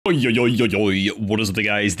Oi, what is up there,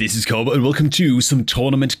 guys? This is Cobb, and welcome to some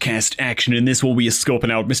tournament cast action. In this one, we are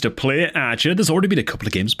scoping out Mr. Player Archer. There's already been a couple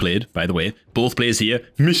of games played, by the way. Both players here.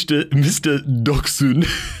 Mr. Doksun.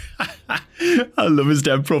 I love his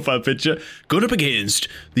damn profile picture. Going up against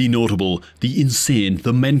the notable, the insane,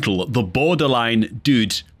 the mental, the borderline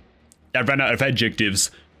dude. I ran out of adjectives.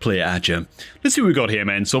 Player Archer. Let's see what we got here,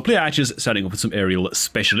 man. So Player Archer's starting off with some aerial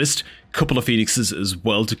specialist. Couple of phoenixes as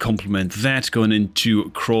well to complement that. Going into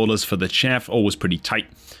crawlers for the chaff. Always pretty tight.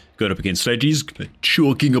 Going up against sledges.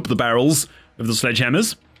 Choking up the barrels of the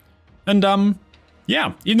sledgehammers. And,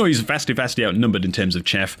 yeah. Even though he's vastly outnumbered in terms of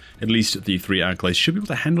chaff, at least the three Arclights should be able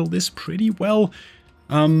to handle this pretty well.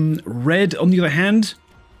 Red, on the other hand.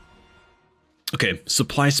 Okay,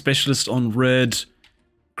 supply specialist on red.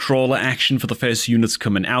 Crawler action for the first units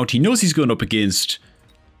coming out. He knows he's going up against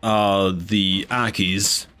the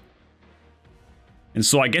Archies. And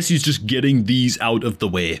so I guess he's just getting these out of the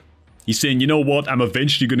way. He's saying, you know what, I'm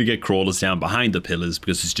eventually going to get crawlers down behind the pillars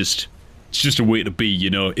because it's just a way to be, you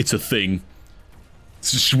know, it's a thing.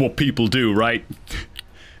 It's just what people do, right?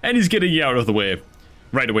 And he's getting you out of the way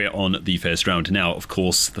right away on the first round. Now, of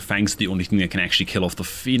course, the Fangs are the only thing that can actually kill off the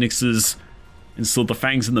Phoenixes. And so the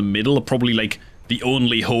Fangs in the middle are probably like the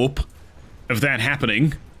only hope of that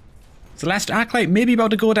happening. Is the last Arclight maybe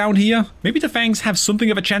about to go down here? Maybe the Fangs have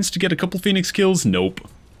something of a chance to get a couple Phoenix kills? Nope.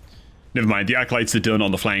 Never mind, the Arclights are done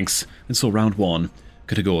on the flanks. And so round one,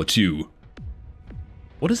 gonna go to...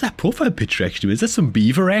 What is that profile picture actually? Is that some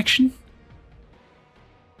beaver action?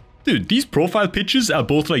 Dude, these profile pictures are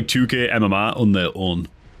both like 2K MMR on their own.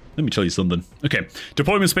 Let me tell you something. Okay,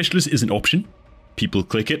 deployment specialist is an option. People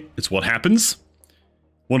click it, it's what happens.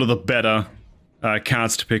 One of the better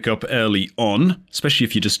cards to pick up early on, especially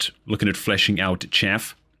if you're just looking at fleshing out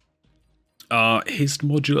chaff. Haste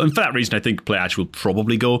module, and for that reason I think Player Archer will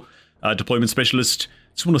probably go deployment specialist.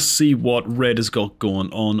 Just want to see what red has got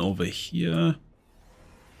going on over here.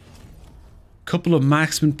 Couple of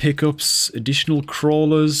marksman pickups, additional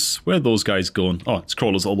crawlers. Where are those guys going? Oh, it's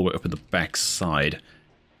crawlers all the way up in the back side.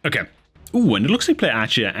 Okay. Ooh, and it looks like Player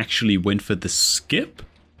Archer actually went for the skip.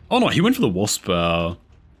 Oh no, he went for the wasp. The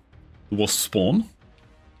wasp spawn.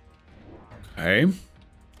 Okay.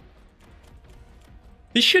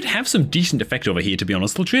 This should have some decent effect over here, to be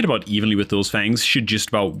honest. They'll trade about evenly with those Fangs. Should just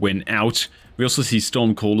about win out. We also see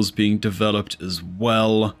Stormcallers being developed as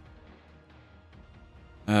well.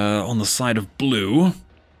 On the side of blue.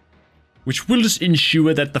 Which will just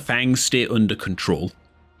ensure that the Fangs stay under control.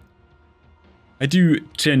 I do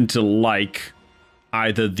tend to like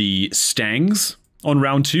either the Stangs on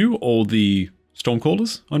round 2 or the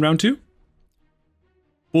Stormcallers on round 2.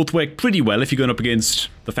 Both work pretty well if you're going up against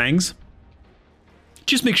the Fangs.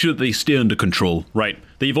 Just make sure that they stay under control, right?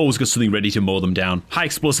 That you've always got something ready to mow them down. High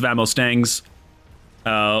explosive ammo Stangs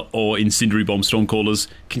or incendiary bomb Stormcallers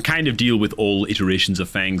can kind of deal with all iterations of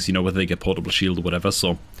Fangs, you know, whether they get portable shield or whatever,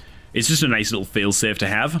 so it's just a nice little failsafe to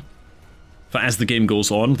have. For as the game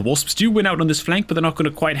goes on, the Wasps do win out on this flank, but they're not going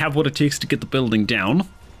to quite have what it takes to get the building down.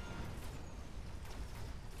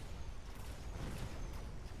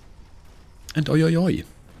 And oi.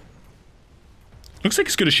 Looks like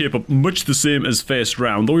it's going to shape up much the same as first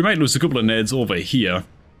round, though we might lose a couple of neds over here.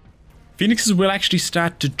 Phoenixes will actually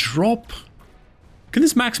start to drop. Can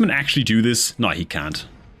this marksman actually do this? No, he can't.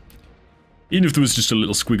 Even if there was just a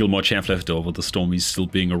little squiggle more chaff left over, the Stormy's still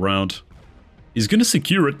being around. He's going to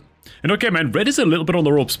secure it. And okay, man, red is a little bit on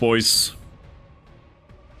the ropes, boys.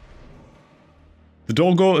 The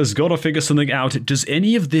doggo has got to figure something out. Does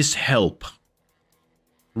any of this help?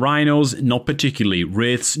 Rhinos, not particularly.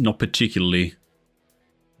 Wraiths, not particularly.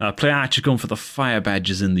 Player Archer going for the fire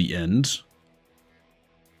badges in the end.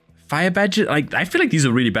 Fire badges? Like, I feel like these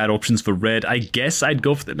are really bad options for red. I guess I'd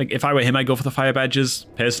go for the, like, if I were him, I'd go for the fire badges,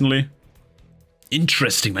 personally.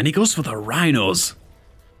 Interesting, man. He goes for the rhinos.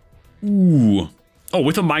 Ooh. Oh,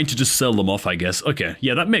 with a mind to just sell them off, I guess. Okay,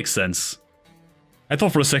 yeah, that makes sense. I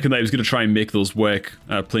thought for a second that he was going to try and make those work,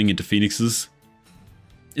 playing into Phoenixes.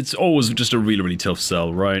 It's always just a really tough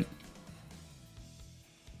sell, right?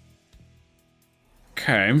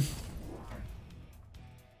 Okay.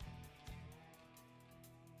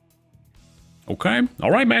 Okay,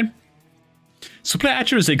 alright, man. So Player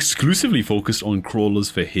Archer is exclusively focused on crawlers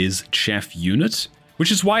for his chaff unit, which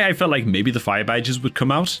is why I felt like maybe the fire badges would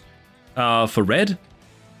come out for red.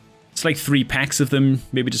 It's like 3 packs of them,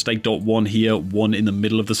 maybe just like .1 here, 1 in the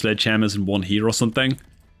middle of the sledgehammers and 1 here or something.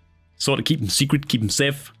 Sort of keep them secret, keep them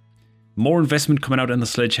safe. More investment coming out in the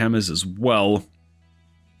sledgehammers as well.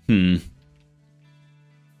 I'm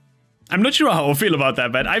not sure how I feel about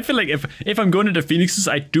that, but I feel like if I'm going into Phoenixes,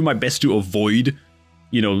 I do my best to avoid,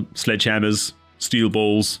 you know, sledgehammers, steel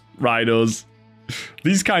balls, rhinos,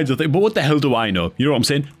 these kinds of things. But what the hell do I know? You know what I'm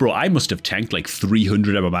saying? Bro, I must have tanked like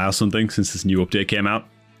 300 MMI or something since this new update came out.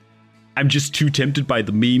 I'm just too tempted by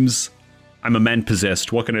the memes. I'm a man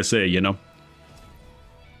possessed. What can I say, you know?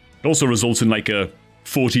 It also results in like a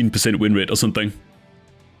 14% win rate or something.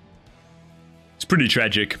 It's pretty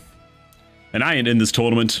tragic. And I ain't in this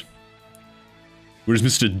tournament. Whereas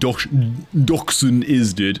Mr. Doxund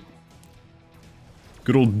is, dude.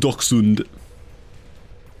 Good old Doxund.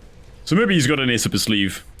 So maybe he's got an ace up his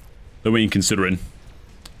sleeve that we ain't considering.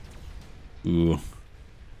 Ooh.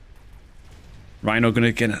 Rhino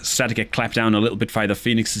gonna start to get clapped down a little bit by the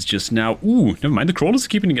Phoenixes just now. Ooh, never mind. The Crawlers are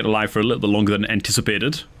keeping it alive for a little bit longer than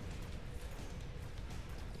anticipated.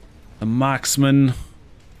 The Marksman.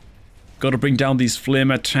 Gotta bring down these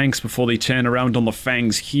Flamer tanks before they turn around on the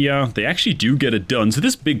Fangs here. They actually do get it done. So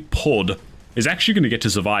this big pod is actually going to get to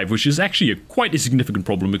survive, which is actually quite a significant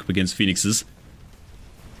problem up against Phoenixes.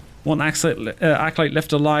 One Acolyte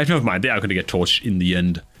left alive. Never mind, they are going to get torched in the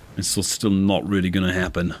end. It's still not really going to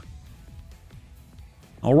happen.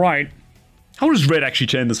 Alright. How does Red actually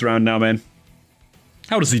turn this around now, man?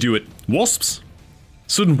 How does he do it? Wasps?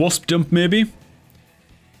 Sudden wasp dump, maybe?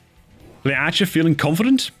 Play Archer feeling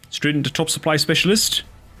confident? Straight into top supply specialist?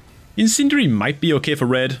 Incendiary might be okay for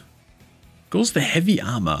Red. Goes the heavy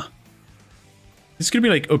armor. It's gonna be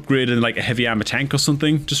like upgraded in like a heavy armor tank or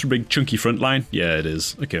something. Just a big chunky front line. Yeah, it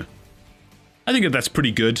is. Okay. I think that's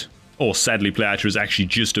pretty good. Oh, sadly, Play Archer has actually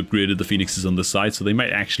just upgraded the Phoenixes on this side, so they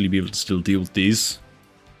might actually be able to still deal with these.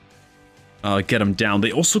 Get them down.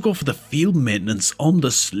 They also go for the field maintenance on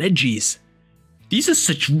the sledges. These are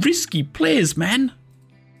such risky plays, man.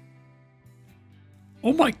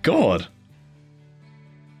 Oh my god.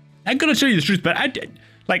 I'm gonna tell you the truth, but I don't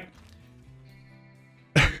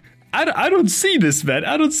see this, man.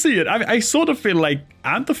 I don't see it. I sort of feel like,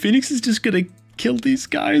 aren't the Phoenixes just gonna kill these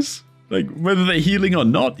guys? Like, whether they're healing or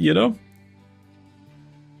not, you know?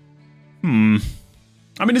 I mean,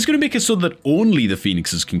 it's gonna make it so that only the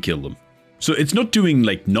Phoenixes can kill them. So it's not doing,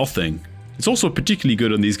 like, nothing. It's also particularly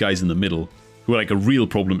good on these guys in the middle, who are, like, a real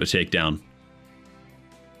problem to take down.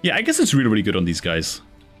 Yeah, I guess it's really, really good on these guys.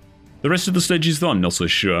 The rest of the sledges, though, I'm not so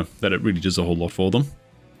sure that it really does a whole lot for them.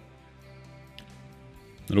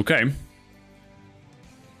 Okay.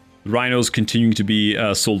 Rhino's continuing to be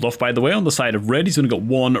sold off, by the way, on the side of Red. He's only got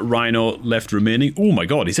one Rhino left remaining. Oh my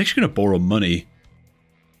god, he's actually going to borrow money.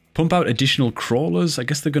 Pump out additional crawlers. I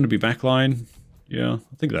guess they're going to be backline. Yeah,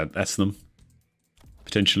 I think that's them.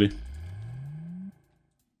 Potentially.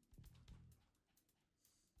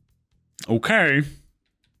 Okay.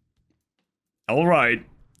 Alright.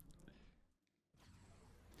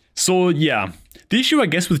 So, yeah. The issue, I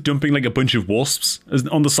guess, with dumping like a bunch of wasps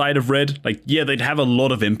on the side of Red, like, yeah, they'd have a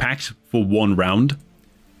lot of impact for one round.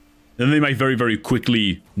 Then they might very, very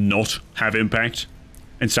quickly not have impact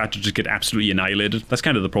and start to just get absolutely annihilated. That's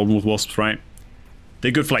kind of the problem with wasps, right?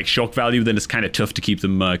 They're good for like shock value, then it's kind of tough to keep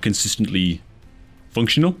them consistently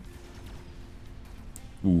functional.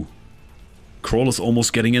 Ooh. Crawler's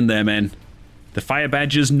almost getting in there, man. The fire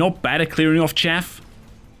badgers, not bad at clearing off chaff.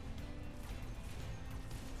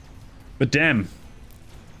 But damn.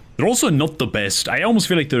 They're also not the best. I almost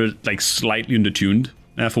feel like they're like slightly undertuned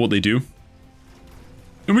for what they do.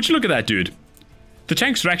 And would you look at that, dude? The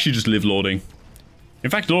tanks are actually just live loading. In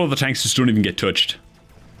fact, a lot of the tanks just don't even get touched.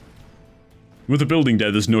 With the building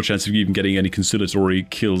dead, there's no chance of even getting any conciliatory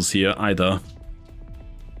kills here either.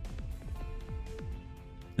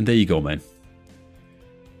 And there you go, man.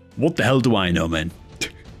 What the hell do I know, man?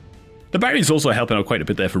 The barrier's also helping out quite a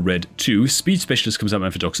bit there for Red, too. Speed Specialist comes out,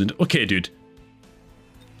 man, for Doxund. Okay, dude.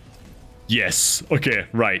 Yes. Okay,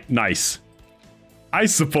 right. Nice. I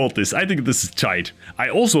support this. I think this is tight. I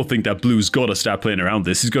also think that Blue's got to start playing around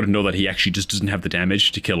this. He's got to know that he actually just doesn't have the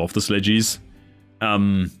damage to kill off the sledges. So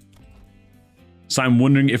I'm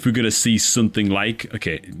wondering if we're going to see something like...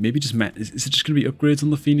 Okay, maybe just... Is it just going to be upgrades on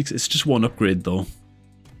the Phoenix? It's just one upgrade, though.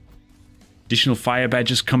 Additional fire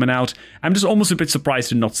badges coming out. I'm just almost a bit surprised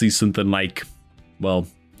to not see something like, well,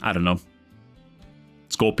 I don't know,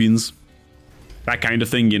 scorpions, that kind of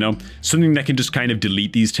thing, you know, something that can just kind of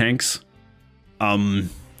delete these tanks. Oh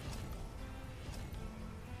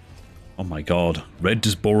my god, Red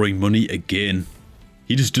just borrowing money again.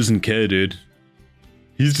 He just doesn't care, dude.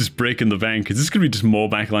 He's just breaking the bank. Is this gonna be just more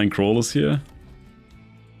backline crawlers here?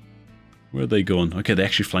 Where are they going? Okay, they're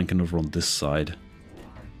actually flanking over on this side.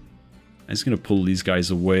 I'm just going to pull these guys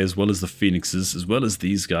away, as well as the Phoenixes, as well as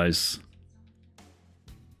these guys.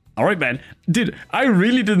 Alright, man. Dude, I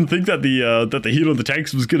really didn't think that the heal on the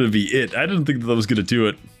tanks was going to be it. I didn't think that was going to do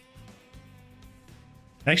it.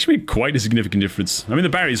 Actually made quite a significant difference. I mean, the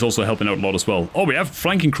barrier is also helping out a lot as well. Oh, we have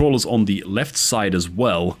flanking crawlers on the left side as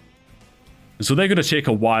well. And so they're going to take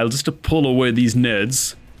a while just to pull away these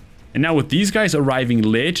nerds. And now with these guys arriving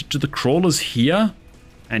late, do the crawlers here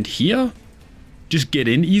and here just get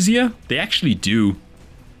in easier? They actually do.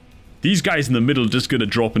 These guys in the middle are just going to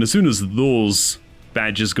drop, and as soon as those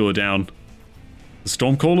badges go down, the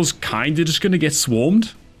stormcrawlers kind of just going to get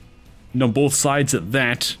swarmed. And on both sides at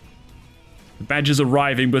that. The badges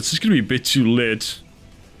arriving, but it's just going to be a bit too late.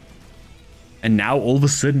 And now all of a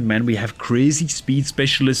sudden, man, we have crazy speed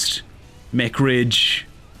specialist mech rage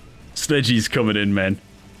sledgies coming in, man.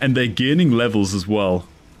 And they're gaining levels as well.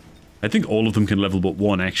 I think all of them can level but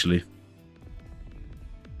one, actually.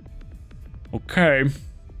 Okay.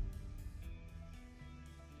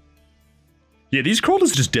 Yeah, these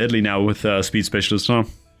crawlers are just deadly now with speed specialists, huh?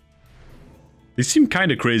 They seem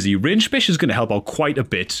kind of crazy. Range special is going to help out quite a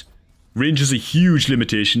bit. Range is a huge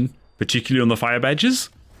limitation, particularly on the fire badges.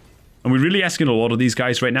 And we're really asking a lot of these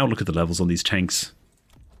guys right now. Look at the levels on these tanks.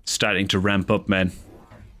 Starting to ramp up, man.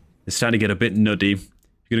 It's starting to get a bit nutty.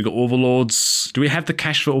 You're going to go overlords. Do we have the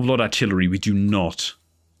cash for overlord artillery? We do not.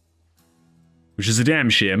 Which is a damn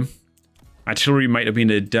shame. Artillery might have been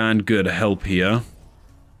a darn good help here.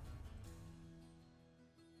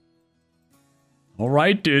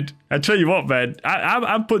 Alright, dude. I tell you what, man.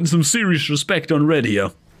 I'm putting some serious respect on Red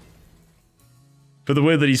here. For the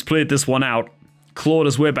way that he's played this one out. Clawed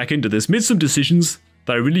his way back into this. Made some decisions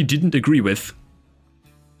that I really didn't agree with.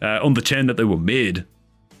 On the turn that they were made.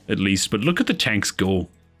 At least. But look at the tanks go.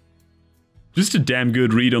 Just a damn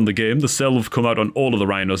good read on the game. The sell have come out on all of the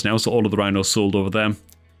rhinos now. So all of the rhinos sold over there.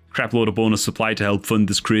 Crap load of bonus supply to help fund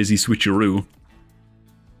this crazy switcheroo.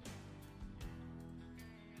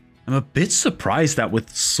 I'm a bit surprised that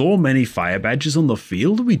with so many fire badges on the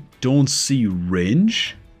field, we don't see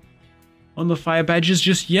range on the fire badges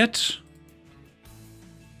just yet.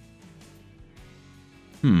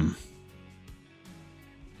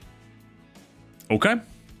 Okay.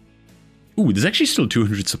 Ooh, there's actually still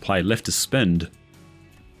 200 supply left to spend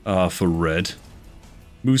for red.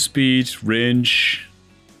 Move speed, range.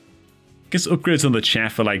 I guess upgrades on the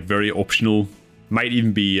chaff are like very optional. Might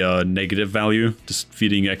even be negative value, just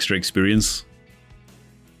feeding extra experience.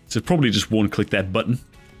 So probably just won't click that button.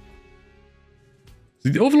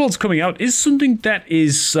 The overlords coming out is something that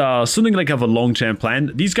is something like I have a long-term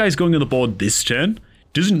plan. These guys going on the board this turn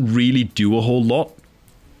doesn't really do a whole lot.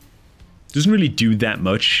 Doesn't really do that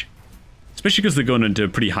much. Especially because they're going into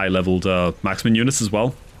pretty high-leveled marksman units as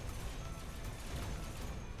well.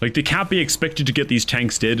 Like, they can't be expected to get these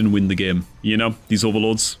tanks dead and win the game, you know? These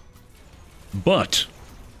overlords. But,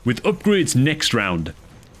 with upgrades next round,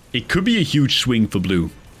 it could be a huge swing for blue.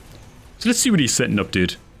 So let's see what he's setting up,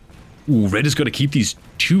 dude. Ooh, red has got to keep these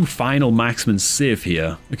two final marksmen safe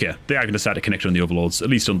here. Okay, they are going to start to connect on the overlords, at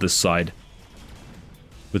least on this side.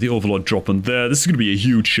 With the overlord dropping there, this is going to be a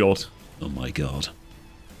huge shot. Oh my god.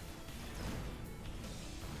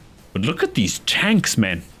 But look at these tanks,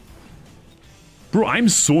 man. Bro, I'm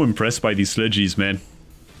so impressed by these sledgies, man.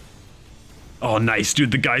 Oh, nice,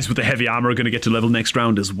 dude. The guys with the heavy armor are going to get to level next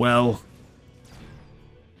round as well.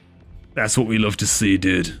 That's what we love to see,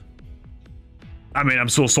 dude. I mean, I'm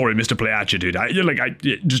so sorry, Mr. Play Archer, dude.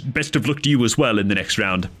 Just best of luck to you as well in the next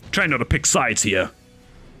round. Try not to pick sides here.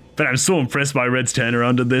 But I'm so impressed by Red's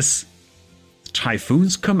turnaround in this.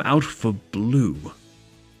 Typhoons come out for blue.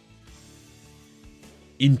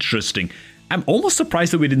 Interesting. I'm almost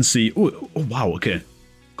surprised that we didn't see... Oh, wow, okay.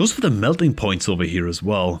 Goes for the melting points over here as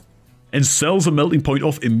well. And sells a melting point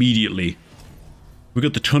off immediately. We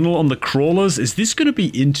got the tunnel on the crawlers. Is this going to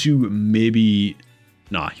be into maybe...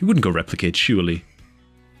 Nah, he wouldn't go replicate, surely.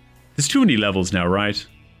 There's too many levels now, right?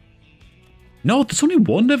 No, there's only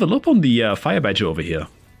one level up on the fire badger over here.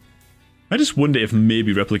 I just wonder if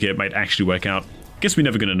maybe replicate might actually work out. Guess we're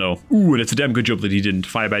never going to know. Ooh, and it's a damn good job that he didn't.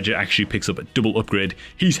 Fire badger actually picks up a double upgrade.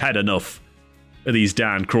 He's had enough of these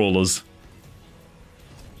darn crawlers.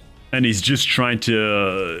 And he's just trying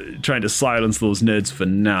to silence those nerds for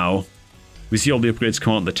now. We see all the upgrades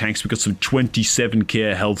come out in the tanks. We've got some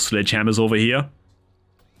 27k health sledgehammers over here.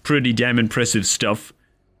 Pretty damn impressive stuff.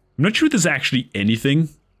 I'm not sure if there's actually anything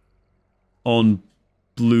on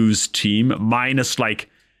Blue's team. Minus, like,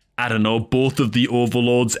 I don't know, both of the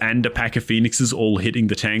Overlords and a pack of Phoenixes all hitting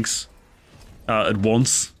the tanks at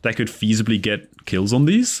once. That could feasibly get kills on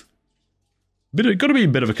these. Gotta be a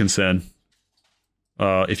bit of a concern.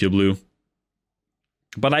 If you're blue.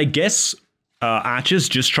 But I guess Archer's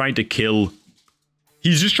just trying to kill...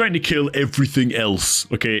 He's just trying to kill everything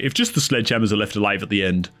else, okay? If just the sledgehammers are left alive at the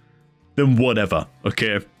end, then whatever,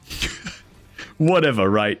 okay? Whatever,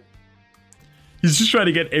 right? He's just trying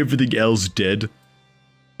to get everything else dead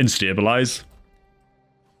and stabilize.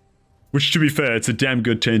 Which, to be fair, it's a damn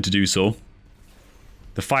good turn to do so.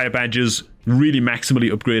 The Fire Badgers really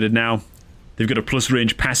maximally upgraded now. They've got a plus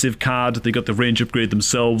range passive card. They got the range upgrade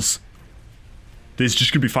themselves. There's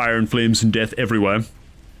just going to be fire and flames and death everywhere.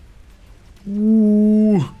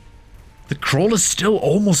 Ooh. The Crawler's still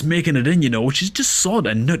almost making it in, you know, which is just sort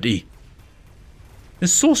of nutty. They're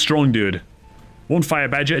so strong, dude. One Fire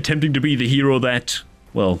Badger attempting to be the hero that,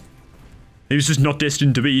 well, he was just not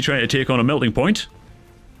destined to be, trying to take on a melting point.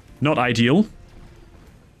 Not ideal.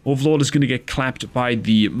 Overlord is going to get clapped by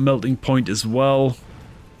the melting point as well.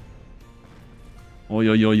 Oi,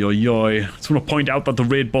 oi, oi, oi, oi. I just want to point out that the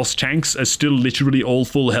raid boss tanks are still literally all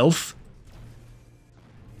full health.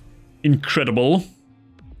 Incredible.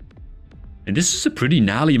 And this is a pretty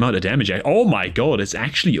gnarly amount of damage. Oh my god, it's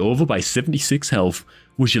actually over by 76 health.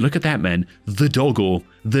 Would you look at that, man? The doggo,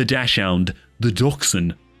 the dashhound, the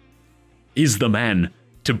dachshund is the man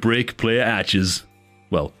to break player archers.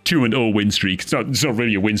 Well, 2-0 win streak. It's not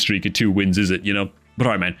really a win streak at 2 wins, is it, you know? But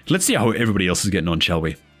alright, man. Let's see how everybody else is getting on, shall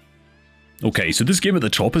we? Okay, so this game at the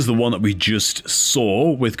top is the one that we just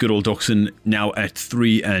saw, with good old Dachshund now at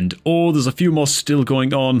 3-0. There's a few more still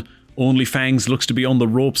going on. Only Fangs looks to be on the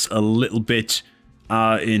ropes a little bit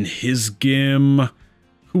in his game.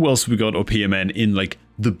 Who else have we got up here, man, in, like,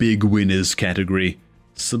 the big winners category?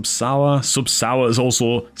 Subsour is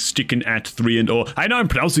also sticking at 3-0. I know I'm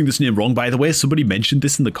pronouncing this name wrong, by the way. Somebody mentioned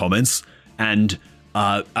this in the comments, and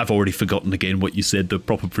I've already forgotten again what you said the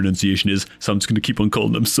proper pronunciation is, so I'm just going to keep on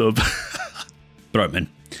calling them Sub. But alright, man.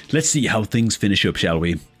 Let's see how things finish up, shall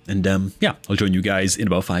we? And yeah, I'll join you guys in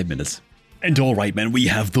about 5 minutes. And alright, man, we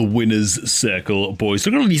have the winner's circle, boys.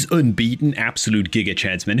 Look at all these unbeaten absolute giga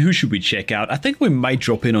chads, man. Who should we check out? I think we might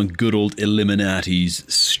drop in on good old Illuminati's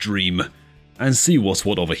stream and see what's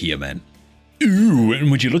what over here, man. Ooh, and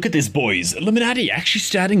would you look at this, boys? Illuminati actually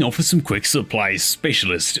starting off with some quick supply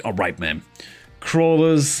specialist. Alright, man.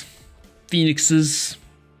 Crawlers, Phoenixes,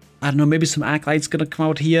 I don't know, maybe some Arclights gonna come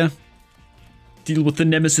out here. Deal with the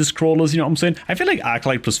Nemesis Crawlers, you know what I'm saying? I feel like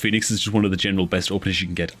Arclight plus Phoenix is just one of the general best openers you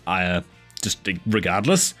can get, just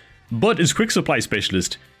regardless. But as quick supply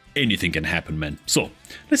specialist, anything can happen, man. So,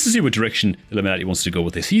 let's see what direction Illuminati wants to go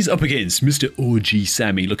with this. He's up against Mr. OG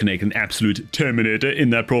Sammy, looking like an absolute Terminator in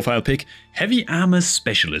that profile pic. Heavy Armor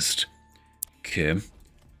Specialist. Okay.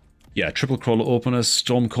 Yeah, triple crawler openers,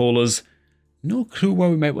 storm callers. No clue where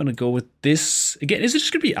we might want to go with this. Again, is it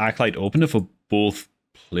just going to be Arclight opener for both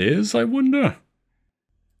players, I wonder?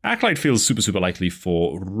 Arclight feels super likely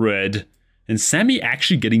for red. And Sammy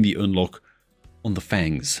actually getting the unlock on the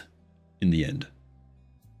Fangs in the end.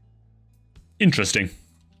 Interesting.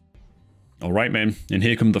 Alright, man. And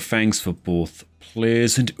here come the Fangs for both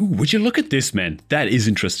players. And ooh, would you look at this, man? That is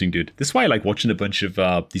interesting, dude. This is why I like watching a bunch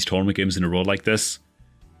of these tournament games in a row like this.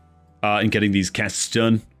 And getting these casts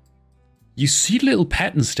done. You see little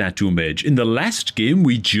pattern statue image. In the last game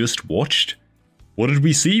we just watched, what did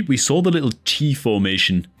we see? We saw the little T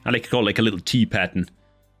formation. I like to call it like a little T pattern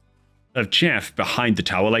of chaff behind the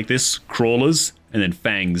tower like this. Crawlers and then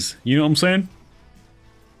Fangs. You know what I'm saying? And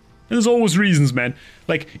there's always reasons, man.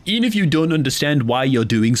 Like, even if you don't understand why you're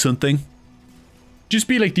doing something, just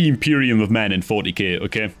be like the Imperium of Man in 40k,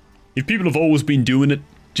 okay? If people have always been doing it,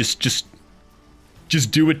 just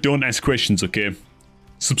do it, don't ask questions, okay?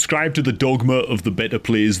 Subscribe to the dogma of the better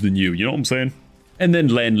players than you know what I'm saying? And then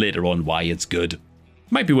learn later on why it's good.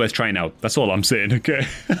 Might be worth trying out, that's all I'm saying, okay?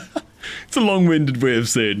 It's a long-winded way of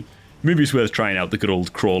saying, maybe it's worth trying out the good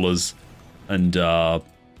old Crawlers and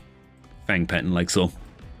Fang pattern like so.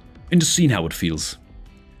 And just seeing how it feels.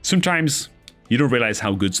 Sometimes you don't realize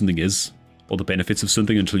how good something is, or the benefits of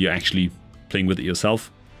something until you're actually playing with it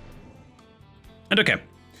yourself. And okay,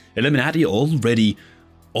 Illuminati already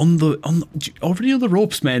on the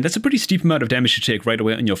ropes, man. That's a pretty steep amount of damage to take right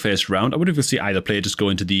away on your first round. I would have seen either player just go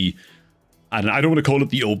into the, I don't want to call it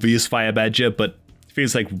the obvious Fire Badger, but it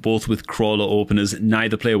feels like both with Crawler openers,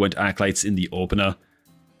 neither player went Arclights in the opener.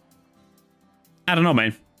 I don't know,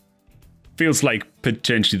 man. Feels like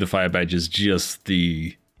potentially the Fire Badger is just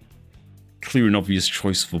the clear and obvious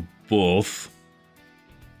choice for both.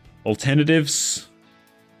 Alternatives?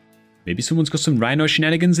 Maybe someone's got some Rhino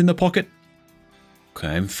shenanigans in the pocket?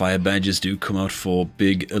 Okay, Fire Badgers do come out for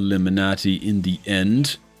big Illuminati in the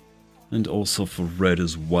end. And also for red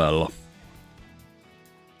as well.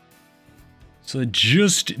 So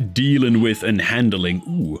just dealing with and handling.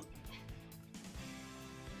 Ooh.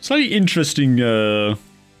 Slightly interesting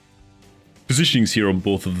positionings here on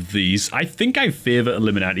both of these. I think I favor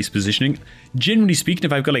Illuminati's positioning. Generally speaking,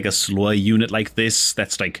 if I've got like a slower unit like this,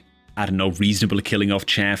 that's like, I don't know, reasonable killing off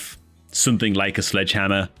chaff. something like a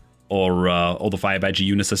sledgehammer or the fire badger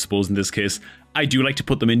units, I suppose, in this case. I do like to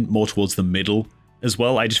put them in more towards the middle as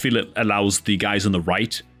well. I just feel it allows the guys on the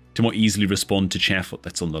right to more easily respond to chaff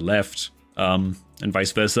that's on the left, and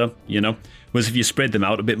vice versa, you know? Whereas if you spread them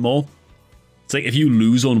out a bit more, it's like if you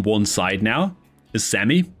lose on one side now, as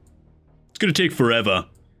Sammy, it's going to take forever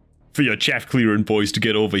for your chaff clearing boys to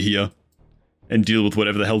get over here and deal with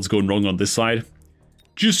whatever the hell's going wrong on this side.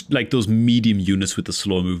 Just like those medium units with the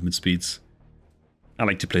slow movement speeds. I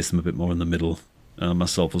like to place them a bit more in the middle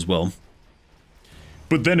myself as well.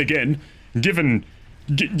 But then again, given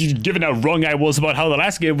how wrong I was about how the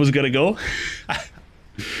last game was going to go,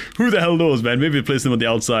 who the hell knows, man? Maybe place them on the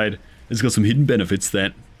outside. It's got some hidden benefits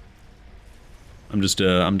that I'm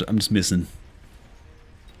just missing.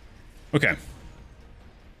 Okay.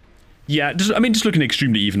 Yeah, just looking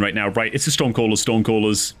extremely even right now, right? It's the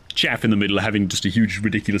Stormcallers, chaff in the middle, having just a huge,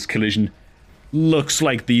 ridiculous collision. Looks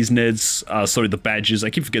like these Neds, sorry, the Badgers, I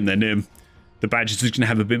keep forgetting their name. The Badgers are just going to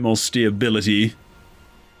have a bit more stability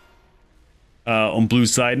on blue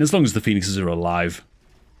side, and as long as the Phoenixes are alive,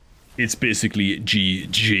 it's basically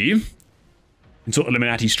GG. And so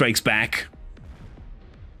Illuminati strikes back.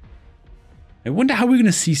 I wonder how we're going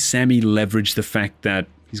to see Sammy leverage the fact that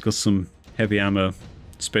he's got some heavy armor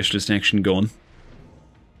specialist action going. If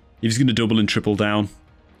he's going to double and triple down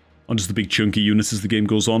on just the big chunky units as the game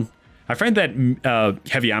goes on. I find that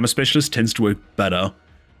heavy armor specialist tends to work better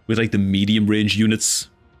with like the medium range units,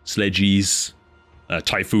 sledgies,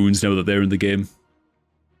 typhoons now that they're in the game.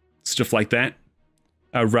 Stuff like that.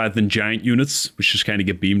 Rather than giant units, which just kind of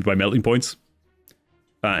get beamed by melting points.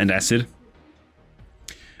 And acid.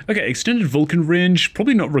 Okay, extended Vulcan range,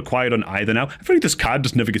 probably not required on either now. I feel like this card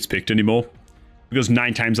just never gets picked anymore. Because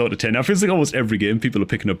 9 times out of 10, now it feels like almost every game people are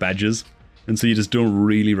picking up badges. And so you just don't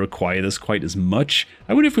really require this quite as much.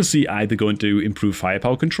 I wonder if we'll see either going to improve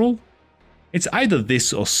firepower control. It's either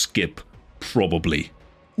this or skip, probably.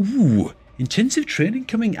 Ooh, intensive training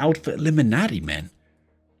coming out for Illuminati, man.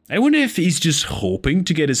 I wonder if he's just hoping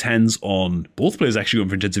to get his hands on... Both players actually going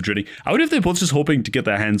for intensive training. I wonder if they're both just hoping to get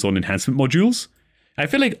their hands on enhancement modules. I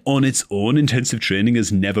feel like on its own, intensive training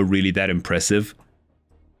is never really that impressive.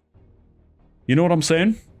 You know what I'm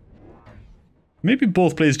saying? Maybe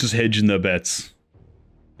both players just hedging their bets.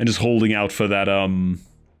 And just holding out for that,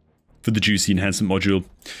 for the juicy enhancement module.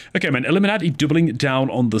 Okay, man, Illuminati doubling down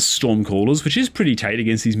on the Stormcallers, which is pretty tight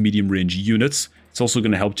against these medium range units. It's also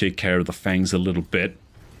going to help take care of the Fangs a little bit.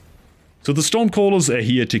 So the Stormcallers are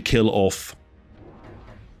here to kill off...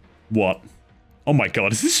 What? Oh my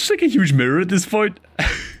god, is this just like a huge mirror at this point?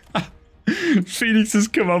 Phoenixes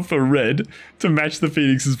come up for red to match the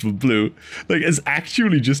Phoenixes for blue. Like, it's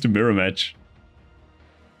actually just a mirror match.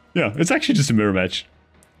 Yeah, it's actually just a mirror match.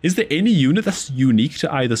 Is there any unit that's unique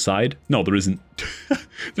to either side? No, there isn't.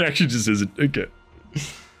 There actually just isn't. Okay.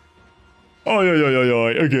 Oh,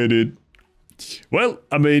 yeah. Okay, dude. Well,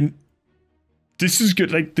 I mean, this is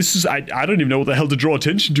good. Like, this is... I don't even know what the hell to draw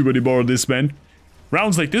attention to anymore on this, man.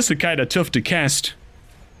 Rounds like this are kind of tough to cast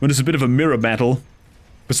when it's a bit of a mirror battle.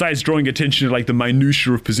 Besides drawing attention to, like, the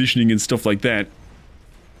minutiae of positioning and stuff like that.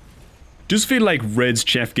 Just feel like Red's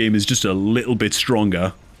chaff game is just a little bit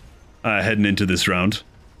stronger heading into this round.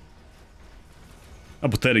 How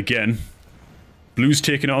about that again? Blue's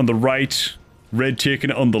taking it on the right. Red taking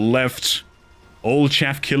it on the left. All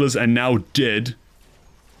chaff killers are now dead.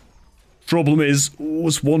 Problem is,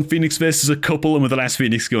 it's one Phoenix versus a couple, and with the last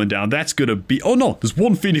Phoenix going down, that's gonna be... Oh no, there's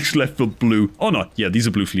one Phoenix left for blue. Oh no, yeah, these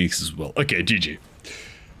are blue Phoenixes as well. Okay, GG.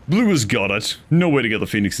 Blue has got it. No way to get the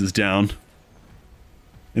Phoenixes down.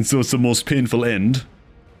 And so it's the most painful end.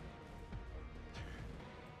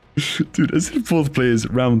 Dude, as if both players,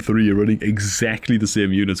 round 3, are running exactly the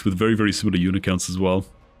same units with very, very similar unit counts as well.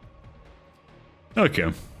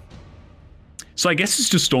 Okay. So I guess it's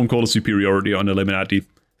just Stormcaller superiority on Illuminati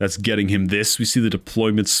that's getting him this. We see the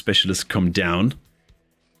deployment specialist come down.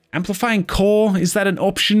 Amplifying core, is that an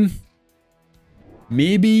option?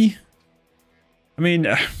 Maybe? I mean,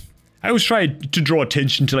 I always try to draw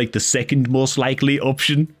attention to, like, the second most likely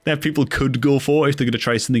option that people could go for if they're going to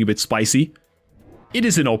try something a bit spicy. It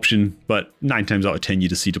is an option, but 9 times out of 10 you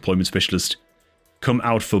just see deployment specialist come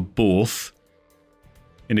out for both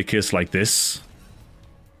in a case like this.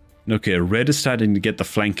 Okay, red is starting to get the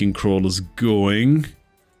flanking crawlers going,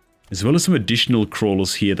 as well as some additional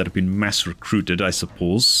crawlers here that have been mass recruited, I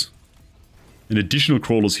suppose. And additional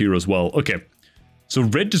crawlers here as well. Okay, so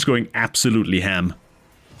red is going absolutely ham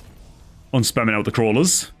on spamming out the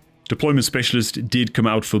crawlers. Deployment specialist did come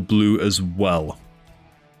out for blue as well.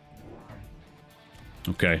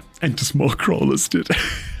 Okay, and just more crawlers did.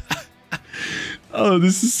 Oh,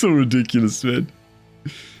 this is so ridiculous, man.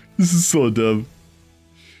 This is so dumb.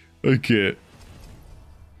 Okay.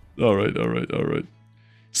 Alright.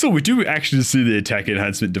 So we do actually see the attack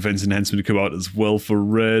enhancement, defense enhancement come out as well for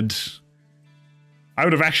red. I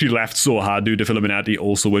would have actually laughed so hard, dude, if Illuminati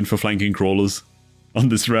also went for flanking crawlers on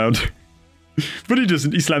this round. But he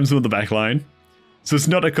doesn't. He slams them on the back line. So it's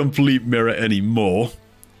not a complete mirror anymore.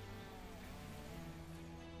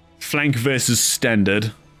 Flank versus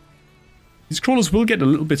standard. These crawlers will get a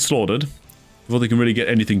little bit slaughtered before they can really get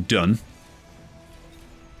anything done.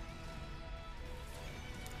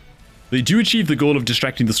 They do achieve the goal of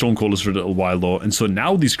distracting the Stormcallers for a little while though, and so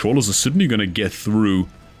now these crawlers are suddenly going to get through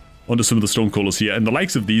onto some of the Stormcallers here, and the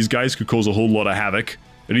likes of these guys could cause a whole lot of havoc.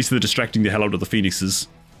 At least they're distracting the hell out of the Phoenixes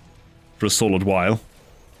for a solid while.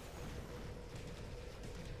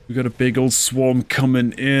 We got a big old swarm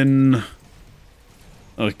coming in.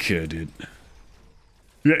 Okay, dude.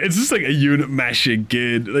 Yeah, it's just like a unit mash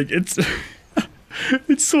again. Like, it's...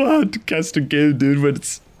 it's so hard to cast a game, dude, when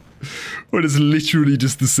it's literally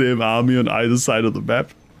just the same army on either side of the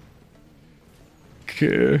map.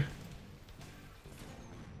 Okay.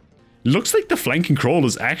 Looks like the flanking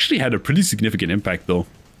crawlers actually had a pretty significant impact, though.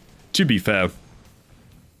 To be fair.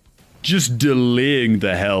 Just delaying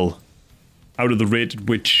the hell out of the rate at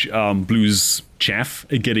which Blue's chaff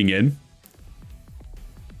are getting in.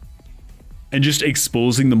 And just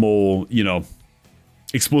exposing the more, you know,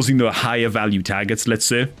 exposing the higher value targets, let's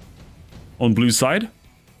say, on Blue's side.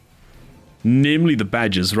 Namely the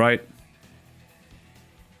badges, right?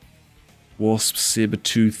 Wasp,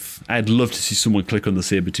 Sabertooth. I'd love to see someone click on the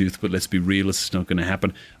Sabertooth, but let's be real, it's not going to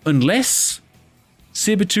happen. Unless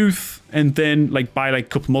Sabertooth and then like buy like a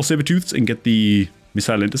couple more Sabertooths and get the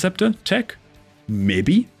Missile Interceptor tech.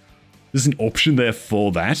 Maybe. There's an option there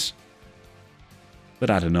for that. But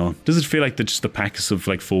I don't know. Does it feel like just the packs of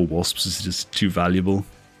like 4 Wasps is just too valuable?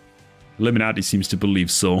 Illuminati seems to believe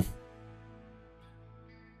so.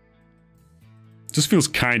 Just feels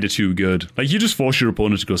kinda too good. Like, you just force your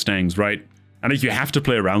opponent to go Stangs, right? And like, you have to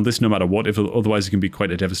play around this no matter what, if otherwise it can be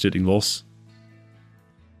quite a devastating loss.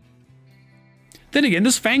 Then again,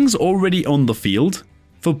 there's Fangs already on the field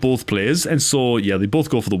for both players, and so, yeah, they both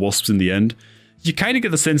go for the Wasps in the end. You kind of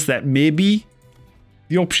get the sense that maybe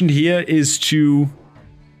the option here is to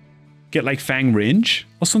get, like, Fang range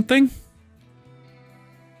or something.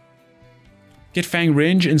 Get Fang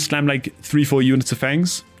range and slam, like, 3-4 units of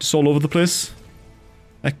Fangs just all over the place.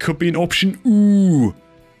 That could be an option. Ooh.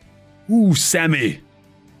 Ooh, Sammy.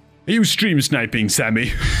 Are you stream sniping,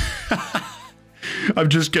 Sammy? I'm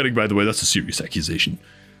just kidding, by the way. That's a serious accusation.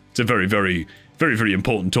 It's a very, very, very, very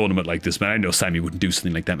important tournament like this, man. I know Sammy wouldn't do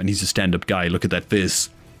something like that, man. He's a stand-up guy. Look at that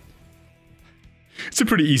face. It's a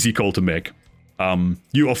pretty easy call to make.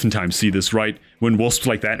 You oftentimes see this, right? When wasps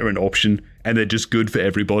like that are an option, and they're just good for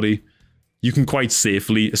everybody, you can quite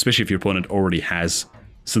safely, especially if your opponent already has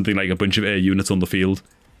something like a bunch of air units on the field,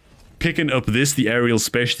 picking up the aerial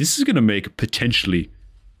special, this is going to make potentially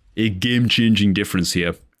a game-changing difference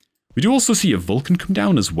here. We do also see a Vulcan come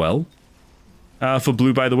down as well. For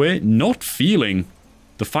Blue, by the way, not feeling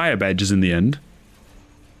the fire badges in the end.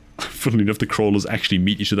 Funnily enough, the crawlers actually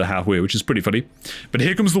meet each other halfway, which is pretty funny. But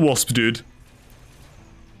here comes the Wasp, dude.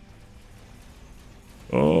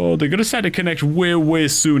 Oh, they're going to start to connect way, way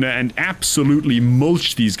sooner and absolutely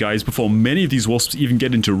mulch these guys before many of these Wasps even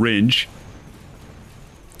get into range.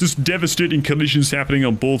 Just devastating collisions happening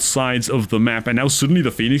on both sides of the map, and now suddenly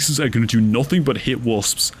the Phoenixes are going to do nothing but hit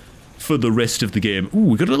Wasps for the rest of the game. Ooh,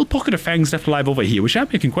 we got a little pocket of Fangs left alive over here, which are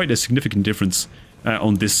making quite a significant difference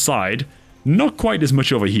on this side. Not quite as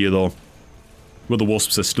much over here, though, where the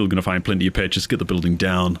Wasps are still going to find plenty of patches, get the building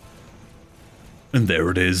down. And there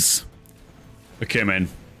it is. Okay, man.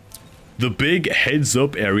 The big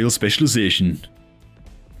heads-up aerial specialization.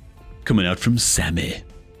 Coming out from Sammy.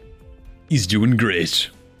 He's doing great.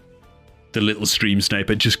 The little stream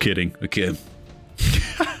sniper, just kidding. Okay.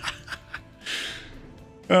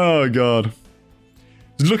 Oh, God.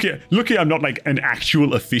 Lucky I'm not like an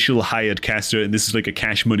actual official hired caster, and this is like a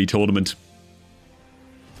cash money tournament.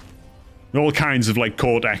 All kinds of like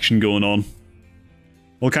court action going on.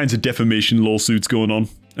 All kinds of defamation lawsuits going on.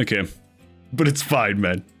 Okay. But it's fine,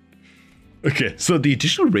 man. Okay, so the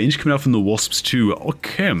additional range coming out from the Wasps too.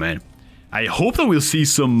 Okay, man. I hope that we'll see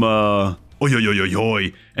some, an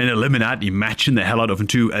Illuminati matching the hell out of him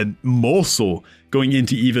too, and more so, going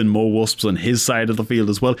into even more Wasps on his side of the field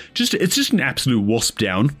as well. It's just an absolute Wasp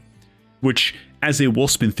down, which, as a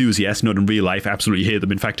Wasp enthusiast, not in real life, absolutely hate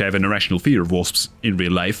them. In fact, I have an irrational fear of Wasps in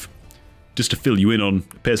real life. Just to fill you in on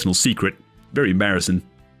a personal secret. Very embarrassing.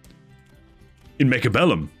 In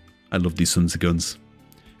Mechabellum, I love these sons of guns.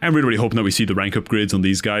 I'm really hoping that we see the rank upgrades on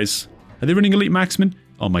these guys. Are they running Elite Marksman?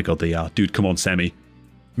 Oh my god, they are. Dude, come on, Sammy.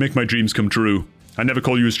 Make my dreams come true. I never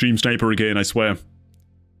call you a stream sniper again, I swear.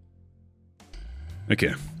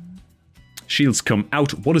 Okay. Shields come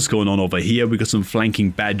out. What is going on over here? We got some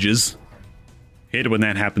flanking badges. Hate it when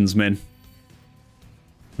that happens, man.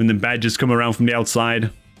 When the badges come around from the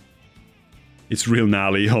outside. It's real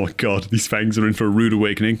gnarly. Oh god, these fangs are in for a rude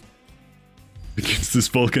awakening. Against this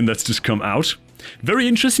Vulcan that's just come out. Very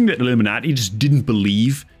interesting that Illuminati just didn't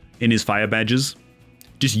believe in his fire badges.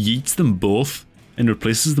 Just yeets them both and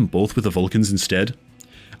replaces them both with the Vulcans instead.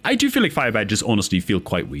 I do feel like fire badges honestly feel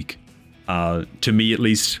quite weak. To me at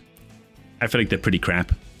least. I feel like they're pretty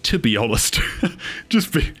crap. To be honest.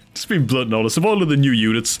 just being blunt and honest. Of all of the new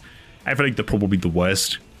units, I feel like they're probably the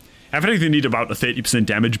worst. I feel like they need about a 30%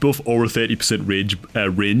 damage buff or a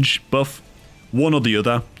 30% range buff. One or the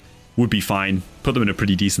other would be fine. Put them in a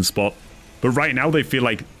pretty decent spot. But right now they feel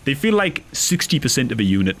like 60% of a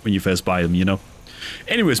unit when you first buy them, you know?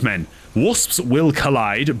 Anyways, man, wasps will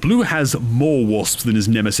collide. Blue has more wasps than his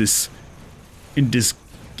nemesis in this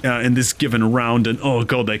given round, and oh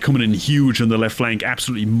god, they're coming in huge on the left flank,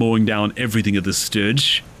 absolutely mowing down everything at this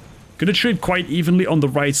stage. Gonna trade quite evenly on the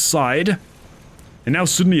right side. And now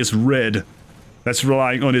suddenly it's red that's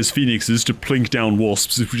relying on his phoenixes to plink down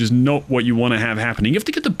wasps, which is not what you want to have happening. If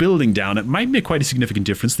they get the building down, it might make quite a significant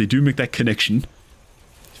difference. They do make that connection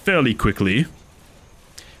fairly quickly.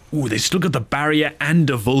 Ooh, they still got the barrier and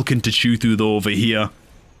a Vulcan to chew through though over here,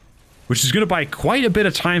 which is going to buy quite a bit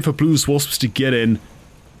of time for Blue's wasps to get in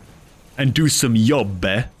and do some yob,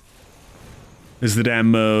 as the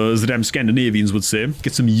damn Scandinavians would say.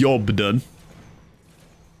 Get some yob done.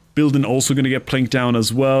 Building also going to get plinked down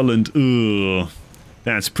as well, and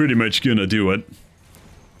that's pretty much going to do it.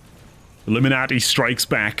 Illuminati strikes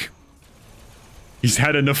back. He's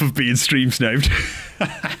had enough of being stream sniped.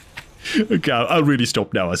 Okay, I'll really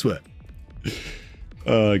stop now, I swear.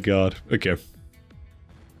 Oh god, okay.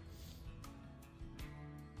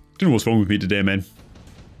 Don't know what's wrong with me today, man.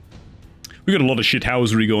 We got a lot of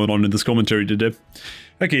shithousery going on in this commentary today.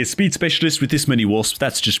 Okay, speed specialist with this many wasps,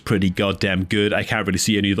 that's just pretty goddamn good. I can't really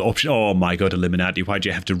see any other option. Oh my god, Illuminati, why'd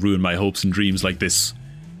you have to ruin my hopes and dreams like this?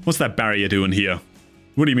 What's that barrier doing here?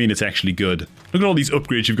 What do you mean it's actually good? Look at all these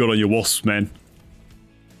upgrades you've got on your wasps, man.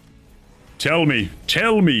 Tell me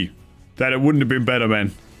that it wouldn't have been better,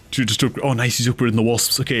 man. To just oh nice, he's upgrading the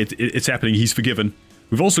wasps. Okay, it's happening, he's forgiven.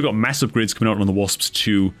 We've also got mass upgrades coming out on the wasps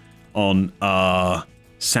too. On,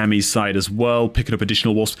 Sammy's side as well, picking up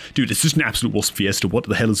additional wasps. Dude, it's just an absolute wasp fiesta. What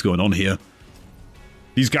the hell is going on here?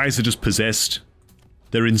 These guys are just possessed.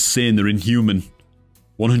 They're insane. They're inhuman.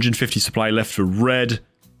 150 supply left for red.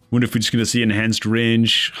 Wonder if we're just going to see enhanced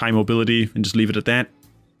range, high mobility, and just leave it at that.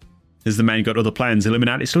 Has the man got other plans?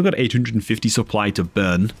 Illuminati still got 850 supply to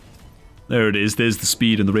burn. There it is. There's the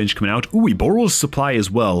speed and the range coming out. Ooh, he borrows supply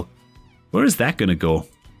as well. Where is that going to go?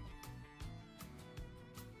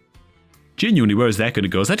 Genuinely, where is that going to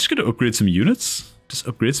go? Is that just going to upgrade some units? Just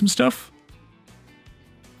upgrade some stuff?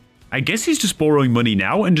 I guess he's just borrowing money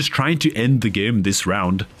now and just trying to end the game this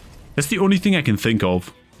round. That's the only thing I can think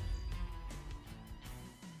of.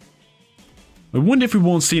 I wonder if we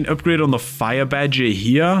won't see an upgrade on the Fire Badger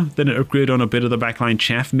here, then an upgrade on a bit of the backline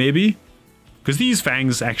chaff, maybe? Because these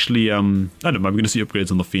fangs actually, I don't know, I'm going to see upgrades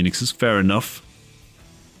on the Phoenixes, fair enough.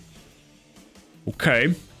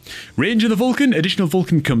 Okay. Range of the Vulcan, additional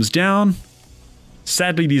Vulcan comes down.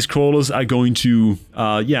 Sadly, these crawlers are going to,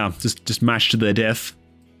 yeah, just mash to their death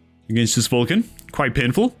against this Vulcan. Quite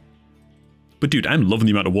painful. But dude, I'm loving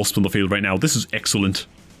the amount of wasps on the field right now. This is excellent.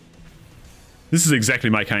 This is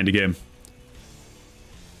exactly my kind of game.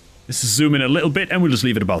 Let's zoom in a little bit and we'll just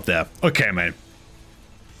leave it about there. Okay, man.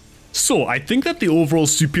 So, I think that the overall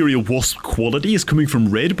superior wasp quality is coming from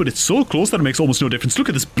red, but it's so close that it makes almost no difference. Look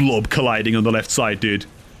at this blob colliding on the left side, dude.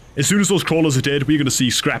 As soon as those crawlers are dead, we're going to see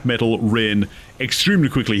scrap metal rain extremely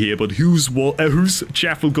quickly here, but whose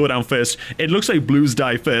chaff will go down first? It looks like Blue's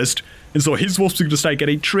die first, and so his wasps are going to start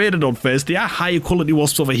getting traded on first. They are higher quality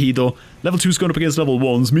wasps over here, though. Level 2's going up against level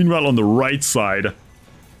 1's. Meanwhile, on the right side,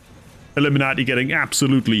 Illuminati getting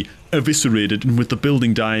absolutely eviscerated, and with the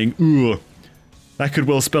building dying, ugh. That could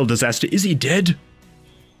well spell disaster. Is he dead?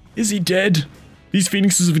 Is he dead? These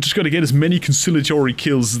Phoenixes have just got to get as many conciliatory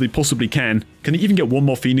kills as they possibly can. Can they even get one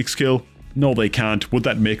more Phoenix kill? No, they can't. Would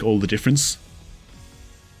that make all the difference?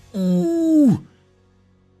 Ooh.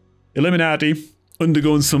 Illuminati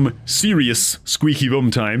undergoing some serious squeaky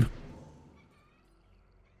bum time.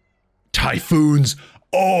 Typhoons.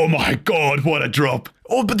 Oh my god, what a drop.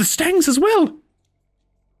 Oh, but the Stangs as well.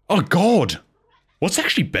 Oh god. What's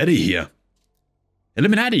actually better here?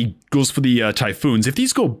 Illuminati goes for the Typhoons. If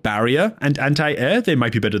these go Barrier and Anti-Air, they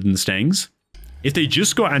might be better than the Stangs. If they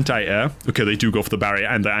just go anti-air, okay, they do go for the barrier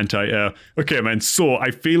and the anti-air. Okay, man, so I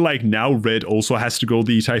feel like now red also has to go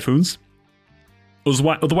the Typhoons.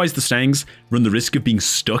 Otherwise, the Stangs run the risk of being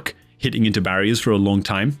stuck hitting into barriers for a long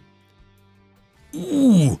time.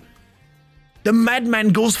 Ooh, the Madman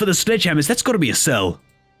goes for the Sledgehammers. That's got to be a sell.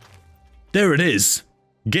 There it is.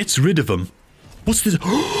 Gets rid of them. What's this?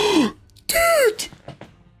 Dude!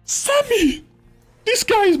 Sammy! This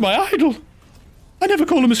guy is my idol. I never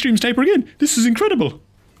call him a stream sniper again. This is incredible.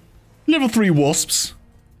 Level 3 wasps.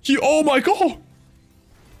 Oh my god.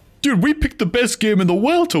 Dude, we picked the best game in the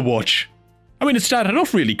world to watch. I mean, it started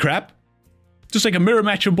off really crap. Just like a mirror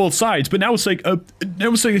match on both sides, but now it's like a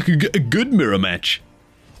good mirror match.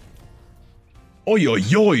 Oi, oi,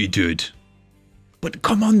 oi, dude. But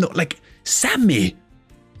come on, though, like, Sammy,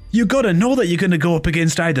 you gotta know that you're gonna go up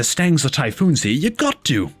against either Stangs or Typhoons here. You got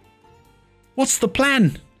to. What's the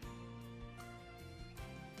plan?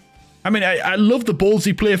 I mean, I love the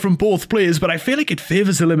ballsy play from both players, but I feel like it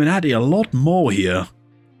favors Illuminati a lot more here.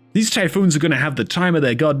 These Typhoons are gonna have the time of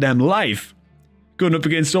their goddamn life going up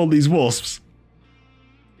against all these wasps.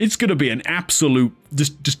 It's gonna be an absolute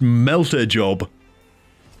just melter job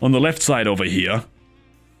on the left side over here.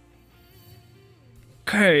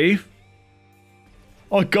 Okay.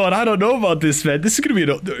 Oh god, I don't know about this, man. This is gonna be an...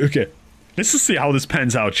 Okay. Let's just see how this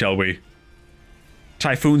pans out, shall we?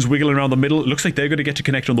 Typhoons wiggling around the middle. It looks like they're gonna get to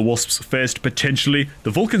connect on the wasps first, potentially. The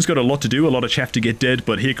Vulcan's got a lot to do, a lot of chaff to get dead,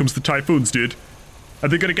 but here comes the Typhoons, dude. Are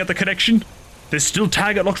they gonna get the connection? They're still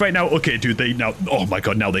target locked right now. Okay, dude, they now... Oh my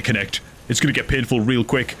god, now they connect. It's gonna get painful real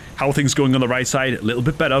quick. How are things going on the right side? A little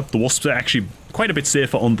bit better. The wasps are actually quite a bit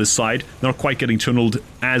safer on this side. They're not quite getting tunneled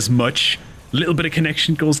as much. A little bit of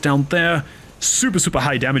connection goes down there. Super, super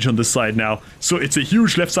high damage on this side now. So it's a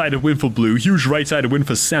huge left-sided win for blue. Huge right-sided win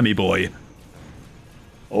for Sammy boy.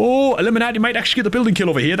 Oh, Illuminati might actually get the building kill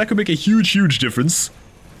over here. That could make a huge, huge difference.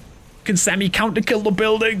 Can Sammy count to kill the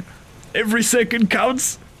building? Every second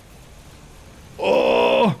counts.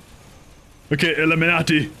 Oh. Okay,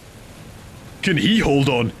 Illuminati. Can he hold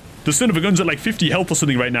on? The son of a gun's at like 50 health or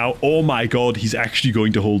something right now. Oh my god, he's actually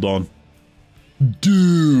going to hold on.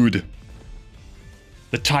 Dude.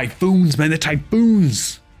 The Typhoons, man, the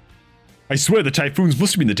Typhoons. I swear the Typhoons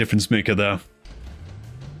must have been the difference maker there.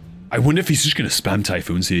 I wonder if he's just going to spam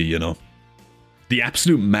Typhoons here, you know. The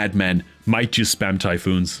absolute madman might just spam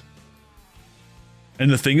Typhoons.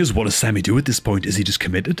 And the thing is, what does Sammy do at this point? Is he just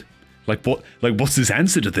committed? Like, what's his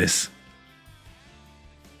answer to this?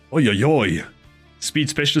 Oi, oi, oi. Speed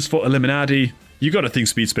Specialist for Illuminati. You gotta think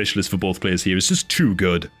Speed Specialist for both players here. It's just too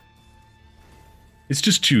good. It's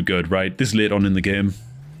just too good, right? This late on in the game.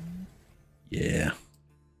 Yeah.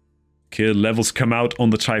 Okay, levels come out on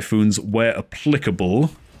the Typhoons where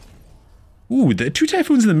applicable. Ooh, the two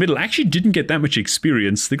Typhoons in the middle actually didn't get that much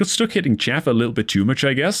experience. They got stuck hitting chaff a little bit too much,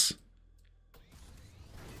 I guess.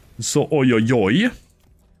 So, oi, oi, oi.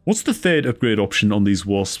 What's the third upgrade option on these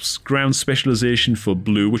wasps? Ground specialization for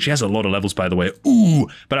blue, which has a lot of levels, by the way. Ooh,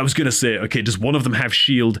 but I was gonna say, okay, does one of them have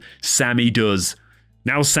shield? Sammy does.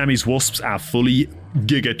 Now Sammy's wasps are fully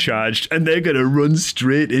giga charged, and they're gonna run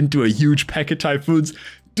straight into a huge pack of Typhoons.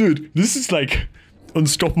 Dude, this is like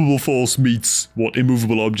Unstoppable Force meets, what,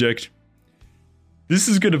 Immovable Object? This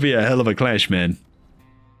is gonna be a hell of a clash, man.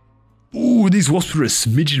 Ooh, these wasps were a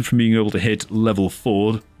smidgen from being able to hit level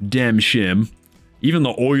 4. Damn shame. Even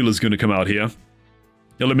the oil is gonna come out here.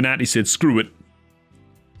 Illuminati said, screw it.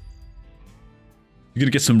 You're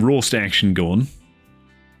gonna get some roast action going.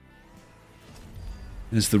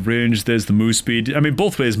 There's the range, there's the move speed. I mean,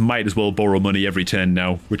 both players might as well borrow money every turn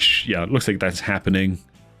now, which, yeah, looks like that's happening.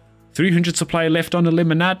 300 supply left on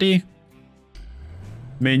Illuminati.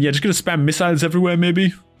 I mean, yeah, just gonna spam missiles everywhere,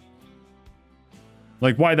 maybe?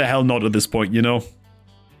 Like, why the hell not at this point, you know?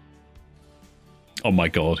 Oh my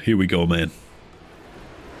god, here we go, man.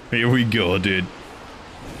 Here we go, dude.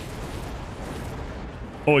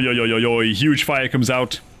 Oh, yo, yo, yo, yo, huge fire comes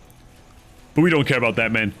out. But we don't care about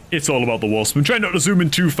that, man. It's all about the wasp. I'm trying not to zoom in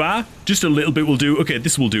too far. Just a little bit will do. Okay,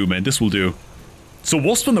 this will do, man. This will do. So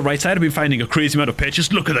wasp on the right side have been finding a crazy amount of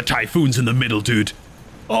pitches. Look at the Typhoons in the middle, dude.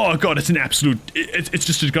 Oh, god, it's an absolute... It's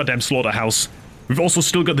just a goddamn slaughterhouse. We've also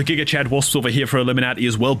still got the Giga Chad wasps over here for Illuminati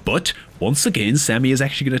as well. But, once again, Sammy is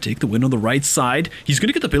actually going to take the win on the right side. He's going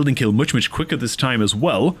to get the building kill much, much quicker this time as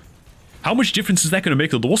well. How much difference is that going to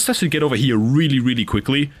make, though? The wasps have to get over here really, really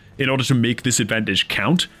quickly in order to make this advantage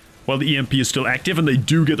count. While the EMP is still active, and they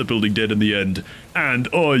do get the building dead in the end. And,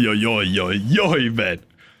 oh, yo, yo, yo, yo, man.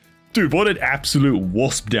 Dude, what an absolute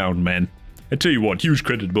wasp down, man. I tell you what, huge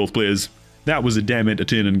credit to both players. That was a damn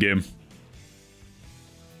entertaining game.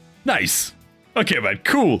 Nice. Okay, man,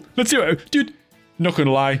 cool. Let's see what... Dude, not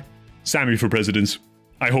gonna lie. Sammy for president.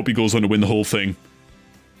 I hope he goes on to win the whole thing.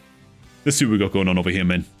 Let's see what we got going on over here,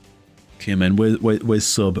 man. Okay, man, where's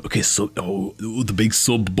Sub? Okay, Sub. Oh, the big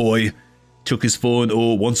Sub boy took his phone.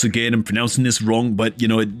 Oh, once again, I'm pronouncing this wrong, but, you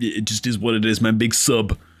know, it just is what it is, man. Big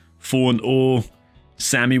Sub. Phone. Oh,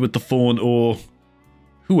 Sammy with the phone. Oh,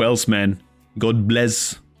 who else, man? God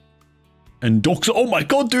bless. And Doxa. Oh, my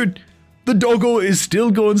God, dude. The doggo is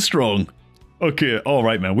still going strong. Okay,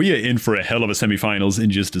 alright, man. We are in for a hell of a semifinals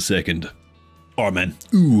in just a second. Alright, man.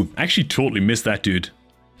 Ooh, I actually totally missed that, dude.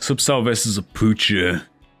 Subsal versus a Poocher.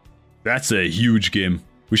 That's a huge game.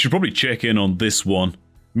 We should probably check in on this one.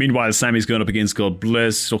 Meanwhile, Sammy's going up against God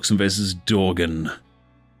Bless, Doxon versus Dorgan.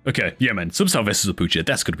 Okay, yeah, man. Subsal versus a Poocher.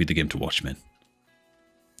 That's going to be the game to watch, man.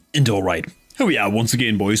 And alright. Here we are once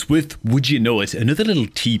again, boys, with, would you know it, another little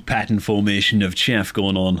T-pattern formation of chaff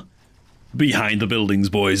going on. Behind the buildings,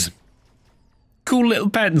 boys. Cool little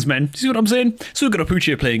patterns, man. See what I'm saying? So we've got a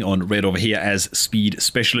Poocher playing on red over here as Speed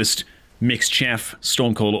Specialist. Mixed Chaff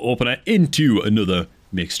Stormcaller Opener into another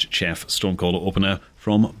Mixed Chaff Stormcaller Opener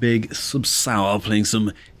from Big Subsour playing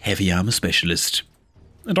some Heavy Armor Specialist.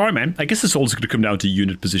 And alright, man. I guess it's also going to come down to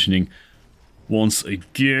unit positioning once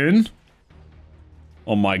again.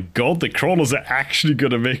 Oh my god, the crawlers are actually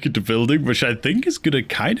going to make it to building, which I think is going to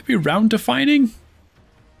kind of be round defining.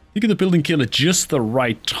 You get the building kill at just the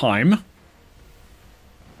right time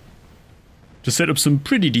to set up some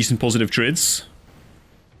pretty decent positive trades.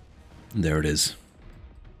 And there it is.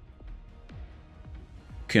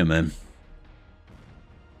 Okay, man.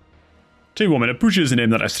 Tell you what, man, a Poocher is a name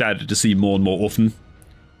that I've started to see more and more often.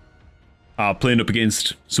 Playing up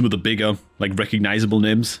against some of the bigger, like, recognizable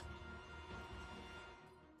names.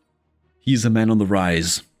 He's a man on the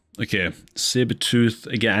rise. Okay, Sabertooth.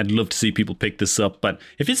 Again, I'd love to see people pick this up, but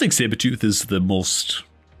it feels like Sabertooth is the most,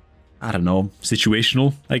 I don't know,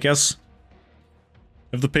 situational, I guess,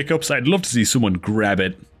 of the pickups. I'd love to see someone grab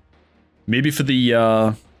it. Maybe for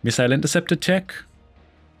the Missile Interceptor tech?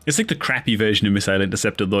 It's like the crappy version of Missile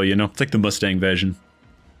Interceptor though, you know? It's like the Mustang version.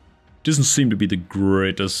 Doesn't seem to be the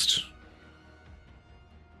greatest.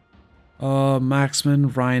 Marksman,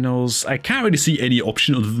 Rhinos. I can't really see any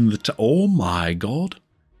option other than the... Oh my god.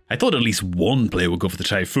 I thought at least one player would go for the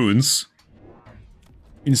Typhoons.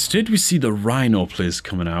 Instead we see the Rhino players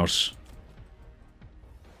coming out.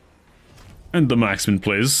 And the Marksman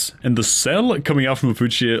plays. And the Cell coming out from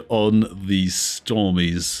Apuche on the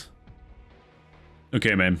Stormies.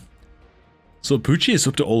 Okay, man. So Apuche is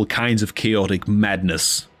up to all kinds of chaotic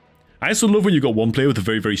madness. I also love when you got one player with a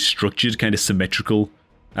very, very structured, kind of symmetrical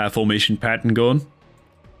formation pattern going.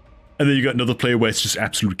 And then you got another player where it's just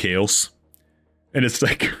absolute chaos. And it's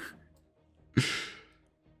like...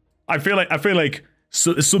 I feel like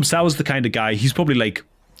Subsauer's the kind of guy, he's probably like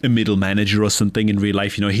a middle manager or something in real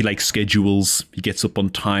life, you know, he like schedules, he gets up on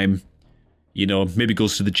time, you know, maybe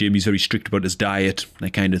goes to the gym, he's very strict about his diet,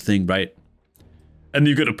 that kind of thing, right? And then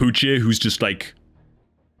you've got a Poocher who's just like,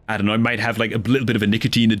 I don't know, might have like a little bit of a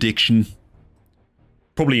nicotine addiction,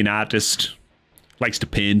 probably an artist, likes to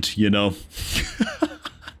paint, you know,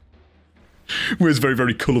 wears very,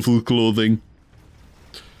 very colourful clothing.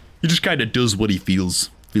 He just kind of does what he feels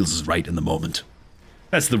is right in the moment.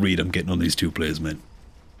 That's the read I'm getting on these two players, man.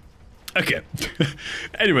 Okay.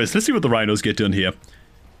 Anyways, let's see what the Rhinos get done here.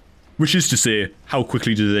 Which is to say, how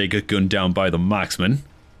quickly do they get gunned down by the Marksman?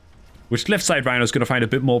 Which left side Rhino's going to find a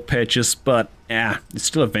bit more purchase, but yeah, it's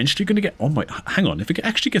still eventually going to get... Oh my... Hang on, if it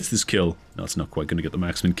actually gets this kill... No, it's not quite going to get the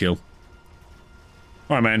Marksman kill.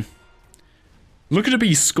 Alright, man. Looking to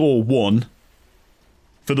be score 1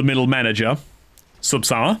 for the middle manager,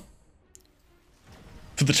 Subsour.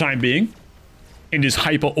 For the time being, in his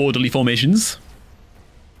hyper-orderly formations.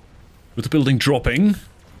 With the building dropping.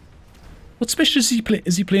 What special is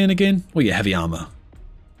he playing again? Oh yeah, heavy armor.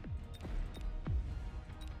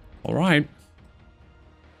 Alright.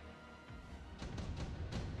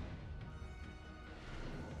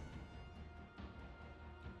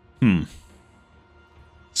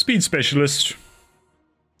 Speed specialist.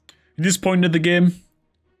 At this point in the game,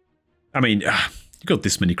 I mean, you got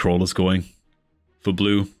this many crawlers going for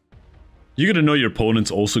blue. You're gonna know your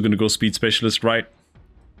opponent's also gonna go speed specialist, right?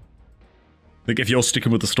 Like, if you're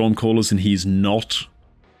sticking with the Stormcallers and he's not.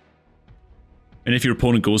 And if your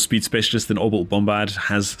opponent goes speed specialist, then Orbital Bombard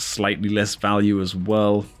has slightly less value as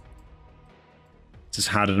well. It's just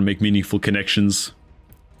harder to make meaningful connections.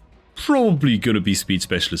 Probably gonna be speed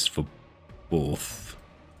specialist for both.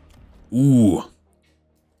 Ooh.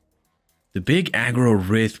 The big aggro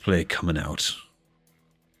Wraith play coming out.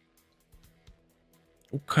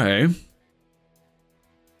 Okay.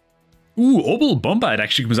 Ooh, Orbital Bombard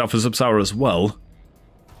actually comes out for Subsour as well.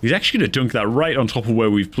 He's actually going to dunk that right on top of where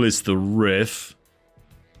we've placed the Wraith.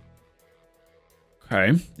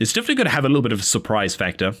 Okay. It's definitely going to have a little bit of a surprise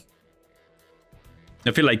factor.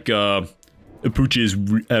 I feel like Apuche's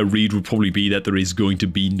read would probably be that there is going to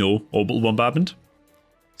be no orbital bombardment.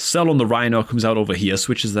 Cell on the Rhino comes out over here,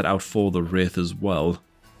 switches that out for the Wraith as well.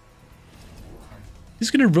 He's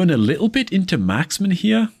going to run a little bit into Marksman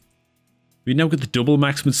here. We now get the double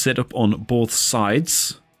Marksman set up on both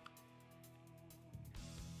sides.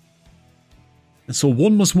 And so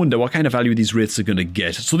one must wonder what kind of value these Wraiths are going to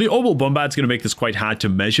get. So the orbital bombard's going to make this quite hard to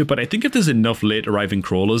measure, but I think if there's enough late arriving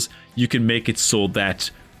crawlers, you can make it so that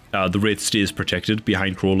the Wraith stays protected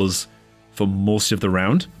behind crawlers for most of the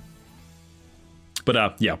round.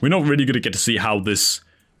 But yeah, we're not really going to get to see how this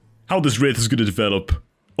Wraith is going to develop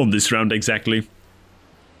on this round exactly.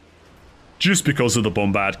 Just because of the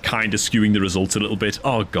bombard kind of skewing the results a little bit.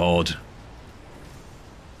 Oh god.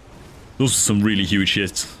 Those are some really huge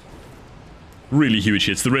hits. Really huge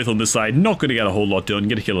hits. The Wraith on this side, not going to get a whole lot done.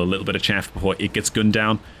 Going to kill a little bit of chaff before it gets gunned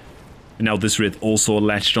down. And now this Wraith also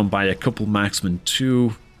latched on by a couple marksmen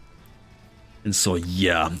too. And so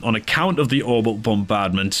yeah, on account of the orbital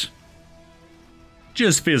bombardment,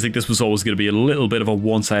 just feels like this was always going to be a little bit of a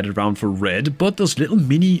one-sided round for red. But those little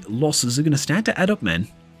mini losses are going to start to add up, man.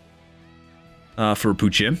 For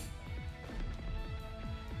Apuche.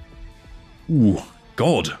 Ooh,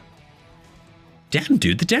 god. Damn,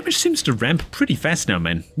 dude, the damage seems to ramp pretty fast now,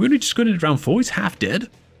 man. We only just got into round 4, he's half dead. I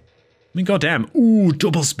mean, goddamn. Ooh,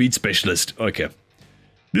 double speed specialist. Okay.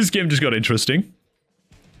 This game just got interesting.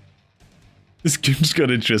 This game just got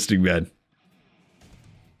interesting, man.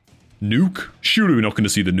 Nuke? Surely we're not going to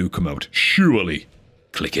see the nuke come out. Surely.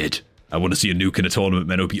 Click it. I want to see a nuke in a tournament,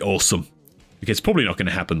 man. It would be awesome. Okay, it's probably not going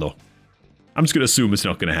to happen, though. I'm just going to assume it's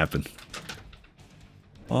not going to happen.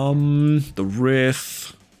 The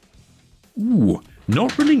Wraith. Ooh,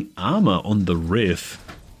 not running armor on the Wraith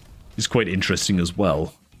is quite interesting as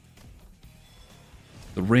well.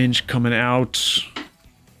 The range coming out.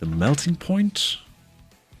 The melting point.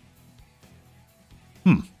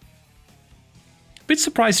 Bit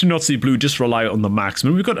surprised to not see blue just rely on the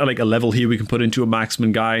marksman. We've got like a level here we can put into a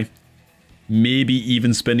marksman guy. Maybe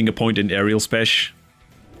even spending a point in aerial special.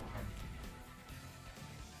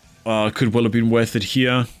 Could well have been worth it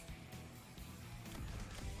here.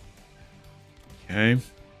 Okay.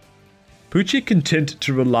 Apuche content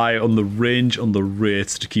to rely on the range on the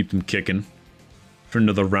Wraiths to keep them kicking for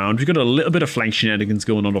another round. We've got a little bit of flank shenanigans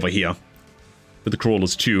going on over here with the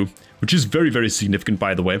crawlers too, which is very, very significant,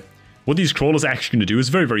 by the way. What these crawlers are actually going to do is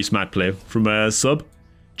very, very smart play from a sub.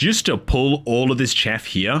 Just to pull all of this chaff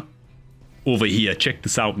here over here. Check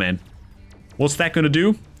this out, man. What's that going to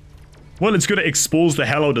do? Well, it's going to expose the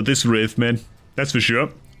hell out of this Wraith, man. That's for sure.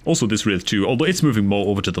 Also this Wraith too, although it's moving more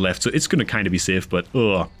over to the left, so it's going to kind of be safe, but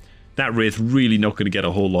that Wraith really not going to get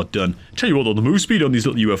a whole lot done. Tell you what though, the move speed on these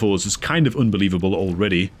little UFOs is kind of unbelievable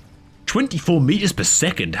already. 24 meters per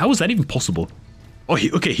second, how is that even possible? Oh,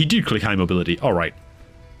 okay, he did click high mobility, alright.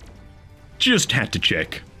 Just had to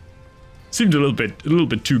check. Seemed a little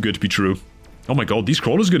bit too good to be true. Oh my god, these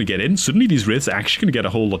crawlers are going to get in. Suddenly these Wraiths are actually going to get a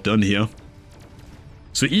whole lot done here.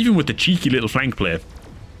 So even with the cheeky little flank play,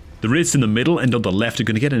 the Wraiths in the middle and on the left are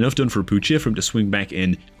going to get enough done for Apuche for him to swing back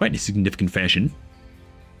in quite a significant fashion.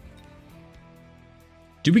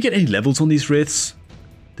 Did we get any levels on these Wraiths?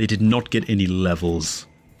 They did not get any levels.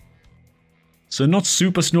 So not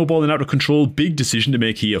super snowballing out of control. Big decision to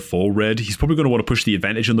make here for red. He's probably going to want to push the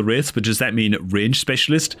advantage on the Wraiths, but does that mean range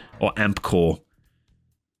specialist or amp core?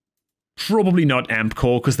 Probably not amp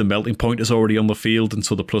core because the melting point is already on the field and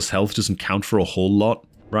so the plus health doesn't count for a whole lot,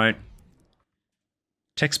 right?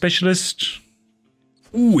 Tech specialist.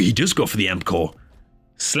 Ooh, he does go for the amp core.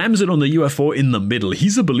 Slams it on the UFO in the middle.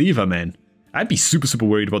 He's a believer, man. I'd be super, super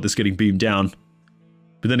worried about this getting beamed down.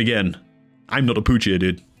 But then again, I'm not Apuche,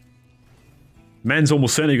 dude. Man's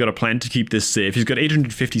almost certainly got a plan to keep this safe. He's got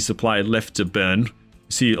 850 supply left to burn. You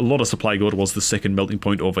see a lot of supply go towards the second melting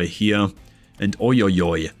point over here. And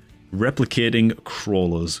oi, replicating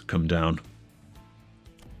crawlers come down.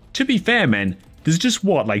 To be fair, man, there's just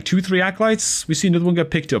what, like 2-3 acolytes? We see another one get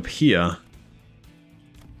picked up here.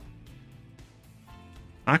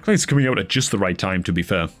 Acolytes coming out at just the right time, to be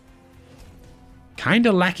fair.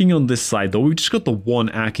 Kinda lacking on this side, though. We've just got the one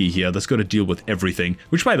Aki here that's got to deal with everything.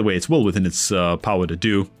 Which, by the way, it's well within its power to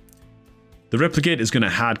do. The Replicate is going to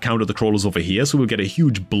hard counter the crawlers over here, so we'll get a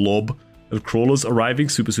huge blob of crawlers arriving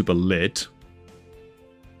super, super late.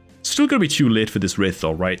 Still going to be too late for this Wraith,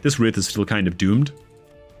 though, right? This Wraith is still kind of doomed.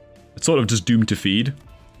 It's sort of just doomed to feed.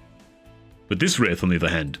 But this Wraith, on the other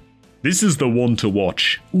hand, this is the one to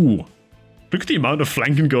watch. Ooh. Look at the amount of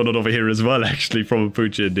flanking going on over here as well, actually, from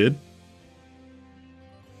Apuche, dude.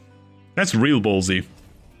 That's real ballsy.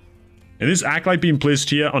 And this Acolyte being placed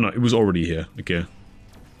here... Oh no, it was already here. Okay.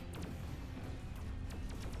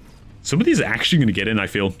 Some of these are actually going to get in, I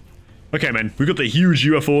feel. Okay, man. We've got the huge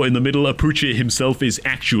UFO in the middle. Apuche himself is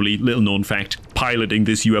actually, little known fact, piloting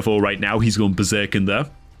this UFO right now. He's going berserk in there.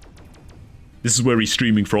 This is where he's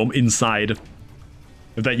streaming from, inside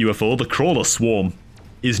of that UFO. The crawler swarm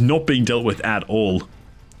is not being dealt with at all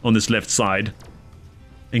on this left side.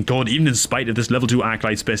 And god, even in spite of this level 2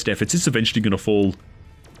 Acolyte's best efforts, it's eventually going to fall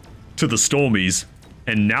to the Stormies.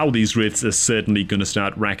 And now these Wraiths are certainly going to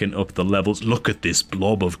start racking up the levels. Look at this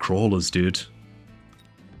blob of crawlers, dude.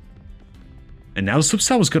 And now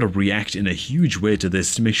Subsour's got to react in a huge way to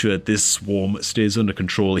this to make sure that this swarm stays under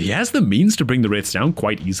control. He has the means to bring the Wraiths down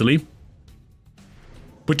quite easily.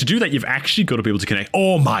 But to do that, you've actually got to be able to connect.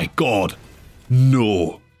 Oh my god.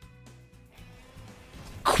 No.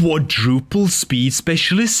 Quadruple speed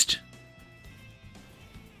specialist?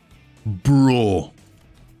 Bro.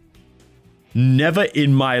 Never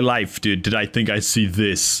in my life, dude, did I think I'd see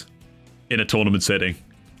this in a tournament setting.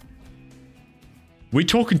 We're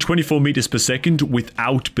talking 24 meters per second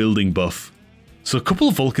without building buff. So a couple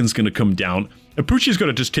of Vulcans going to come down. Apuche's got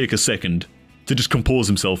to just take a second to just compose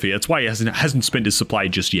himself here. That's why he hasn't spent his supply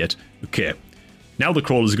just yet. Okay. Now the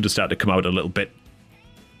crawlers are going to start to come out a little bit.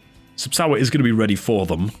 Subsour is going to be ready for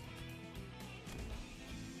them.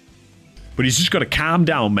 But he's just got to calm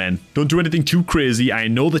down, man. Don't do anything too crazy. I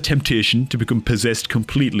know the temptation to become possessed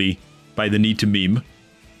completely by the need to meme.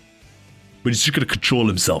 But he's just going to control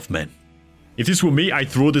himself, man. If this were me, I'd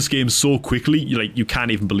throw this game so quickly. You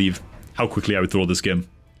can't even believe how quickly I would throw this game.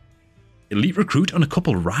 Elite recruit on a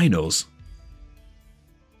couple rhinos.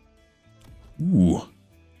 Ooh.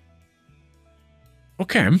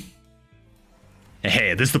 Okay.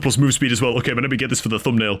 Hey, this is the plus move speed as well. Okay, but let me get this for the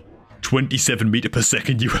thumbnail. 27 meter per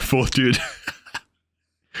second UFO, dude.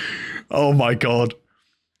 Oh my god.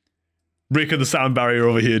 Breaking the sound barrier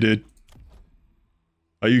over here, dude.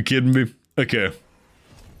 Are you kidding me? Okay.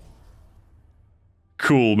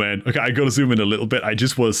 Cool, man. Okay, I gotta zoom in a little bit. I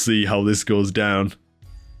just want to see how this goes down.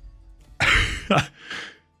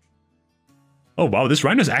 Oh wow, this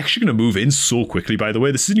rhino's actually going to move in so quickly, by the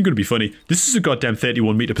way. This isn't going to be funny. This is a goddamn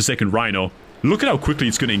 31 meter per second rhino. Look at how quickly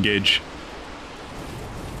it's going to engage.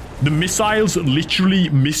 The missiles literally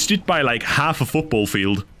missed it by like half a football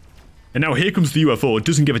field. And now here comes the UFO. It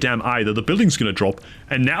doesn't give a damn either. The building's going to drop.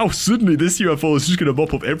 And now suddenly this UFO is just going to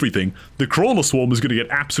mop up everything. The crawler swarm is going to get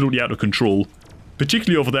absolutely out of control.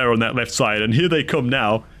 Particularly over there on that left side. And here they come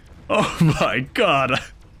now. Oh my god.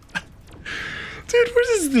 Dude, what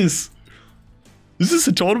is this? Is this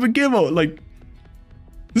a tournament game or like...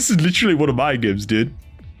 This is literally one of my games, dude.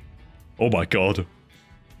 Oh my god.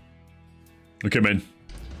 Okay, man.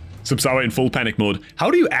 Subsour in full panic mode.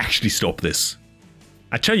 How do you actually stop this?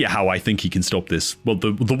 I tell you how I think he can stop this. Well,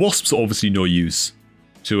 the wasps are obviously no use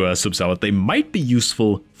to Subsour. They might be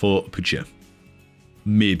useful for Apuche.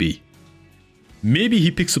 Maybe. Maybe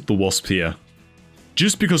he picks up the wasp here.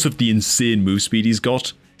 Just because of the insane move speed he's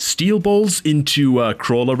got. Steel balls into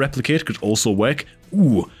crawler replicate could also work.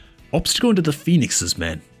 Ooh, ops to go into the phoenixes,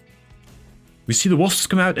 man. We see the wasps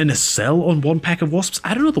come out in a cell on one pack of wasps.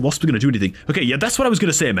 I don't know if the wasps are going to do anything. Okay, yeah, that's what I was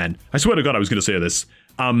going to say, man. I swear to god I was going to say this.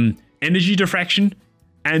 Energy diffraction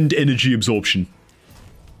and energy absorption.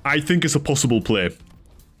 I think it's a possible play.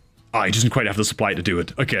 Ah, he doesn't quite have the supply to do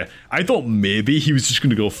it. Okay, I thought maybe he was just going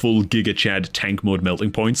to go full Giga Chad tank mode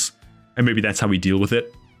melting points. And maybe that's how we deal with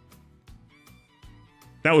it.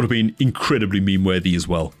 That would have been incredibly meme-worthy as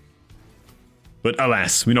well. But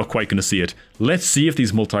alas, we're not quite going to see it. Let's see if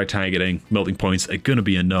these multi-targeting melting points are going to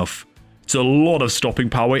be enough. It's a lot of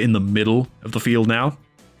stopping power in the middle of the field now.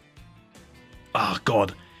 Oh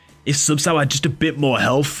god. If Subsour had just a bit more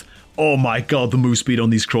health. Oh my god, the move speed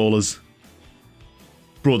on these crawlers.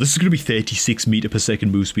 Bro, this is going to be 36 meter per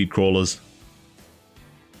second move speed crawlers.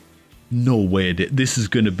 No way. This is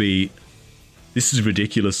going to be... This is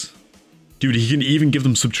ridiculous. Dude, he can even give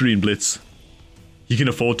them subterranean blitz. He can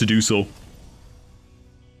afford to do so.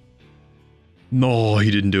 No, he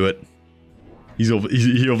didn't do it.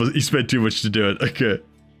 He spent too much to do it. Okay.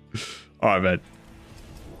 Alright, man.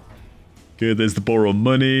 Okay, there's the borrow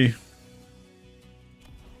money.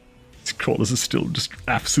 These crawlers are still just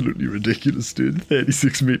absolutely ridiculous, dude.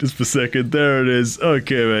 36 meters per second. There it is.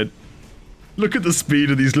 Okay, man. Look at the speed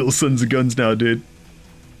of these little sons of guns now, dude.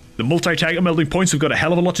 The multi-target melting points have got a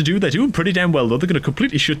hell of a lot to do. They're doing pretty damn well, though. They're going to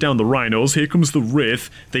completely shut down the rhinos. Here comes the Wraith.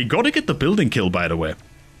 They got to get the building kill, by the way.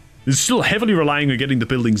 They're still heavily relying on getting the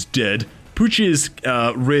buildings dead. Apuche's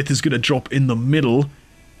Wraith is going to drop in the middle.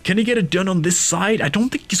 Can he get it done on this side? I don't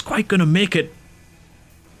think he's quite gonna make it.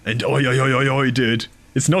 And oi, dude.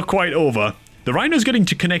 It's not quite over. The Rhino's getting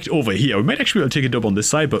to connect over here. We might actually be able to take a dub on this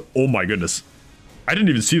side, but oh my goodness. I didn't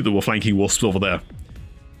even see that there were flanking wasps over there.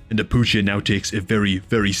 And Apuche now takes a very,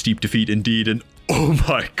 very steep defeat indeed. And oh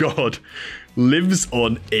my god. Lives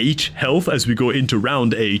on 8 health as we go into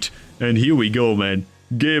round 8. And here we go, man.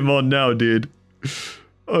 Game on now, dude.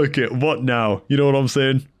 Okay, what now? You know what I'm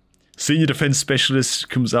saying? Senior defense specialist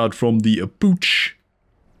comes out from the Apuche.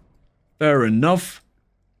 Fair enough.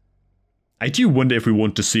 I do wonder if we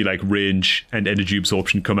want to see like range and energy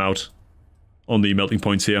absorption come out on the melting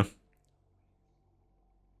points here.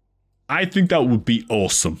 I think that would be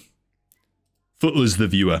awesome for us, the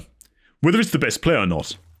viewer. Whether it's the best player or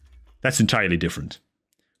not, that's entirely different.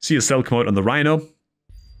 See a cell come out on the Rhino.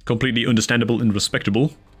 Completely understandable and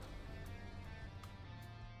respectable.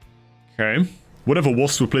 Okay. Whatever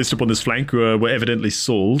wasps were placed up on this flank were evidently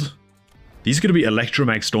sold. These are going to be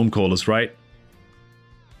Electromag Stormcallers, right?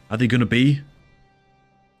 Are they going to be?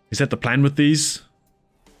 Is that the plan with these?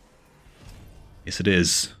 Yes, it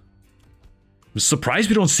is. I'm surprised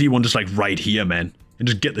we don't see one just like right here, man. And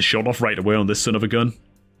just get the shot off right away on this son of a gun.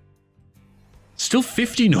 Still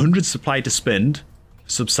 1,500 supply to spend.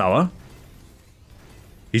 Sub-Sour.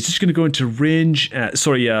 He's just going to go into range.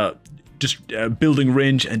 Building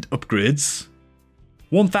range and upgrades.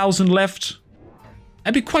 1,000 left.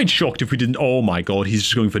 I'd be quite shocked if we didn't. Oh my god, he's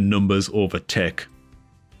just going for numbers over tech.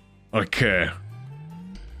 Okay.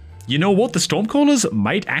 You know what? The Stormcallers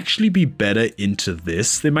might actually be better into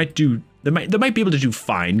this. They might be able to do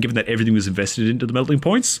fine, given that everything was invested into the melting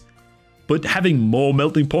points. But having more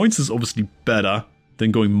melting points is obviously better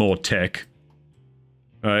than going more tech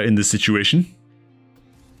in this situation.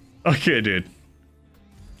 Okay, dude.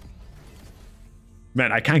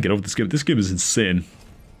 Man, I can't get over this game. This game is insane.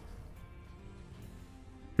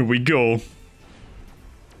 Here we go.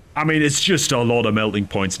 I mean, it's just a lot of melting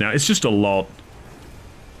points now. It's just a lot.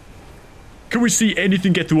 Can we see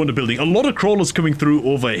anything get through on the building? A lot of crawlers coming through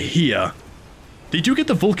over here. They do get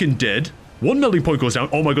the Vulcan dead. One melting point goes down.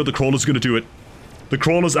 Oh my god, the crawler's gonna do it. The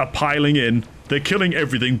crawlers are piling in. They're killing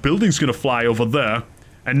everything. Building's gonna fly over there.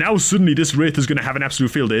 And now suddenly this Wraith is gonna have an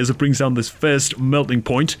absolute field day as it brings down this first melting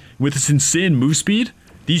point. With this insane move speed,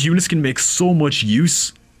 these units can make so much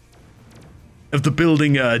use of the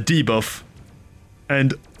building debuff.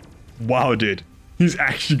 And wow, dude. He's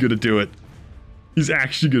actually gonna do it. He's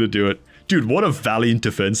actually gonna do it. Dude, what a valiant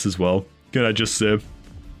defense as well. Can I just say?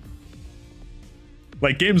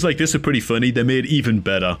 Like, games like this are pretty funny. They're made even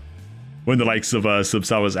better when the likes of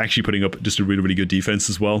Sub-Sour is actually putting up just a really, really good defense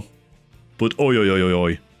as well. But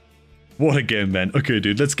oi. What a game, man. Okay,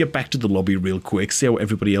 dude, let's get back to the lobby real quick. See how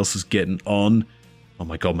everybody else is getting on. Oh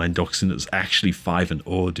my god, man. Doxin is actually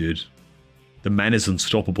 5-0, dude. The man is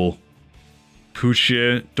unstoppable.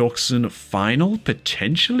 Puche, Doxin, final,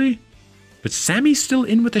 potentially? But Sammy's still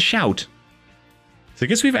in with a shout. So I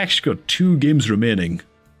guess we've actually got 2 games remaining.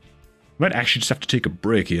 Might actually just have to take a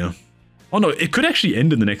break here. Oh no, it could actually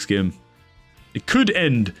end in the next game. It could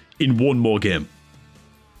end in one more game.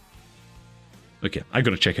 Okay, I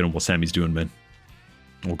gotta check in on what Sammy's doing, man.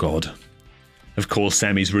 Oh god. Of course,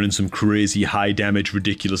 Sammy's running some crazy high damage,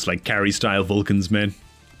 ridiculous like carry style Vulcans, man.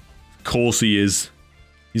 Of course he is.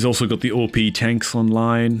 He's also got the OP tanks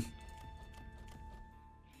online.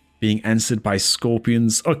 Being answered by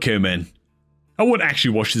scorpions. Okay, man. I won't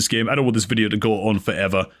actually watch this game. I don't want this video to go on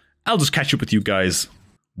forever. I'll just catch up with you guys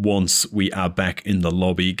once we are back in the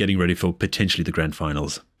lobby, getting ready for potentially the grand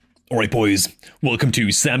finals. Alright, boys. Welcome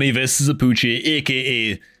to Sammy vs. Apuche,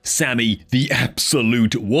 aka Sammy, the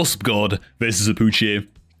absolute wasp god, versus Apuche,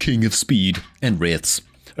 king of speed and wraiths.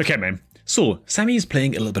 Okay, man. So, Sammy is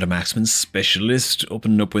playing a little bit of Marksman Specialist,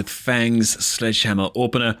 opening up with Fangs, Sledgehammer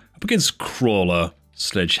Opener, up against Crawler,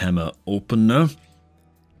 Sledgehammer Opener.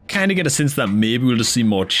 Kinda get a sense that maybe we'll just see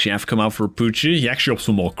more chaff come out for Apuche. He actually opts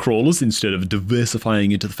for more Crawlers instead of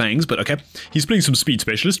diversifying into the Fangs, but okay. He's playing some Speed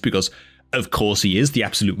Specialist because, of course he is, the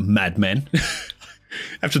absolute madman.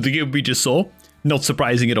 After the game we just saw, not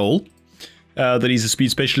surprising at all that he's a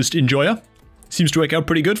Speed Specialist enjoyer. Seems to work out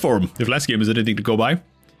pretty good for him, if last game is anything to go by.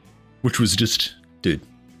 Which was just, dude,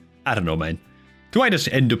 I don't know, man. Do I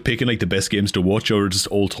just end up picking like the best games to watch, or are just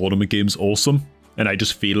all tournament games awesome? And I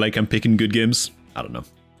just feel like I'm picking good games? I don't know.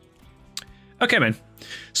 Okay, man.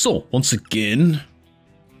 So, once again,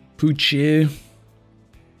 Apuche, a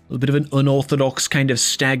little bit of an unorthodox, kind of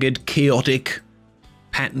staggered, chaotic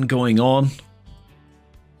pattern going on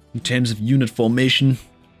in terms of unit formation.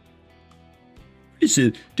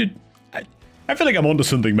 Dude, I feel like I'm onto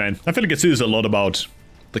something, man. I feel like it says a lot about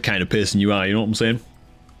the kind of person you are, you know what I'm saying?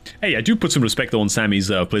 Hey, I do put some respect though on Sammy's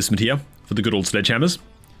placement here for the good old sledgehammers.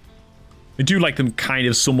 I do like them kind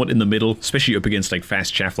of somewhat in the middle, especially up against like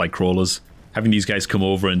fast chaff-like crawlers. Having these guys come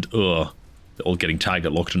over and, they're all getting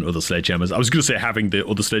target locked on other sledgehammers. I was going to say having the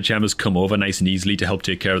other sledgehammers come over nice and easily to help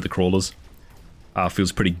take care of the crawlers.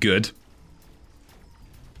 Feels pretty good.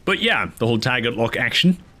 But yeah, the whole target lock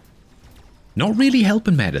action, not really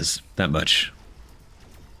helping matters that much.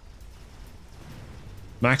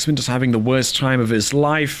 Marksman just having the worst time of his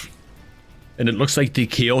life. And it looks like the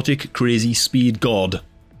chaotic, crazy speed god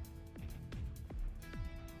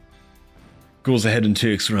goes ahead and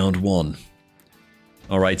takes round 1.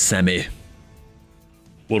 Alright, Sammy.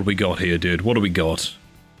 What do we got here, dude? What do we got?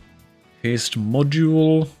 Haste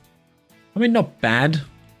module. I mean, not bad.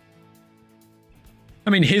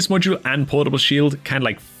 I mean, haste module and portable shield, kind of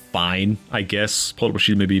like fine, I guess. Portable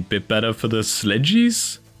shield maybe a bit better for the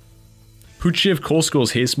sledgies. Pucci, of course,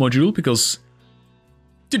 goes haste module because...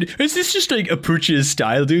 Dude, is this just like a Pucci's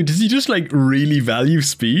style, dude? Does he just like really value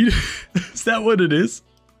speed? Is that what it is?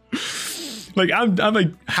 Like, I'm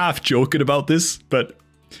like half joking about this, but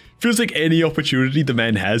feels like any opportunity the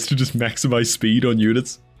man has to just maximize speed on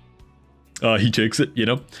units. He takes it, you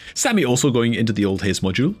know. Sammy also going into the old haste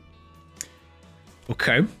module.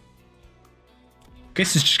 Okay.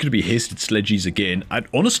 Guess it's just going to be hasted sledgies again. I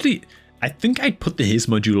think I'd put the haste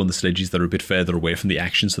module on the sledgies that are a bit further away from the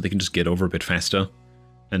action so they can just get over a bit faster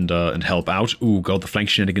and help out. Ooh, god, the flank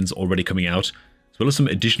shenanigans already coming out. As well as some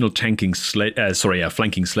additional flanking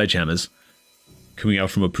sledgehammers coming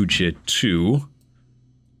out from Apuche too.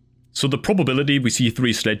 So the probability we see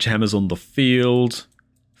 3 sledgehammers on the field.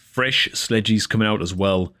 Fresh sledgies coming out as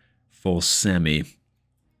well for Sammy.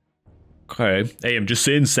 Okay. Hey, I'm just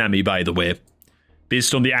saying Sammy, by the way.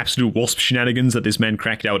 Based on the absolute wasp shenanigans that this man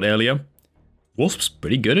cracked out earlier. Wasp's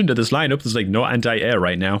pretty good into this lineup. There's like no anti-air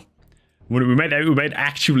right now. We might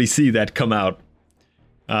actually see that come out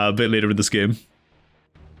a bit later in this game.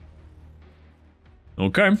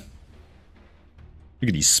 Okay. Look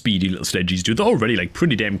at these speedy little sledgies, dude. They're already like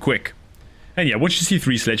pretty damn quick. And yeah, once you see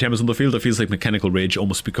 3 sledgehammers on the field, it feels like mechanical rage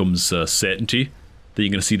almost becomes certainty that you're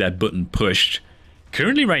going to see that button pushed.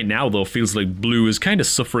 Currently right now, though, feels like blue is kind of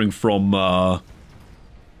suffering from, I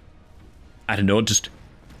don't know, just...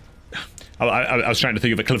 I was trying to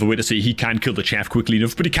think of a clever way to say he can't kill the chaff quickly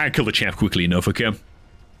enough, but he can't kill the chaff quickly enough, okay?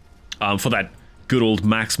 For that good old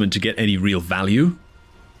marksman to get any real value.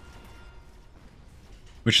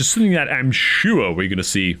 Which is something that I'm sure we're going to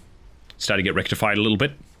see start to get rectified a little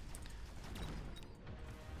bit.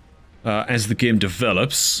 As the game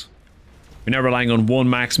develops. We're now relying on one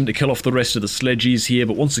marksman to kill off the rest of the sledgies here,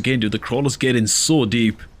 but once again, dude, the crawlers get in so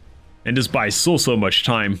deep. And just buy so much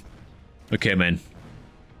time. Okay, man.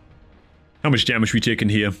 How much damage we taking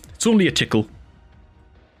here? It's only a tickle.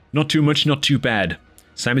 Not too much, not too bad.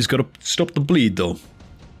 Sammy's got to stop the bleed, though.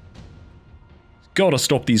 Gotta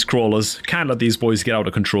stop these crawlers. Can't let these boys get out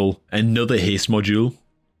of control. Another haste module.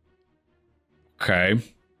 Okay.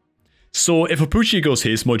 So if Apuche goes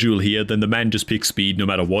haste module here, then the man just picks speed no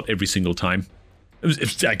matter what every single time.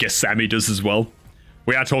 I guess Sammy does as well.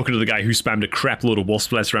 We are talking to the guy who spammed a crap load of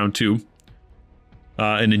wasp last round too.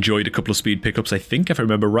 And enjoyed a couple of speed pickups, I think, if I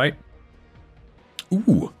remember right.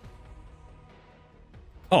 Ooh.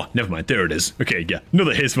 Oh, never mind. There it is. Okay, yeah.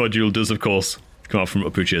 Another haste module does, of course, come out from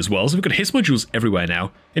Apuche as well. So we've got haste modules everywhere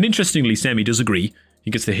now. And interestingly, Sammy does agree. He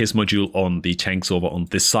gets the haste module on the tanks over on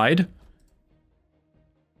this side.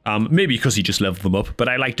 Maybe because he just leveled them up, but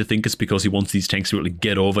I like to think it's because he wants these tanks to really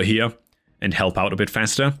get over here and help out a bit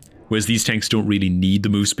faster. Whereas these tanks don't really need the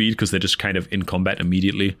move speed because they're just kind of in combat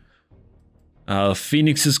immediately.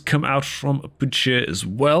 Phoenixes come out from Apuche as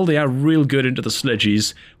well. They are real good into the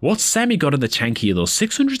sledgies. What's Sammy got in the tank here though?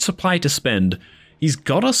 600 supply to spend. He's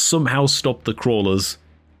gotta somehow stop the crawlers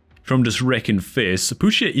from just wrecking face.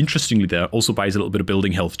 Apuche, interestingly there, also buys a little bit of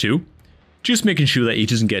building health too. Just making sure that he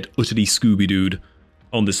doesn't get utterly Scooby-Dooed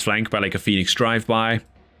on this flank by like a Phoenix drive-by.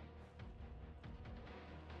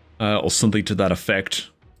 Or something to that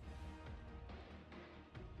effect.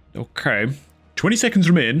 Okay. 20 seconds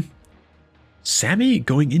remain. Sammy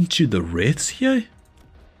going into the wraiths here?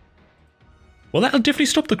 Well, that'll definitely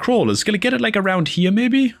stop the crawlers. Gonna get it like around here,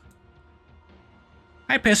 maybe?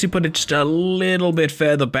 I personally put it just a little bit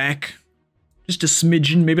further back. Just a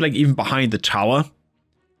smidgen, maybe like even behind the tower.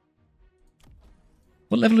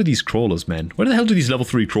 What level are these crawlers, man? Where the hell do these level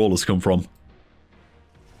 3 crawlers come from?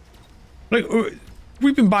 Like,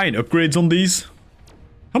 we've been buying upgrades on these.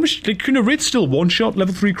 How much? Like, can a wraith still one-shot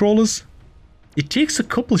level 3 crawlers? It takes a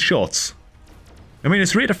couple shots. I mean,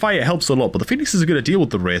 its rate of fire helps a lot, but the Phoenix is going to deal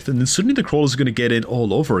with the Wraith, and then suddenly the Crawlers are going to get in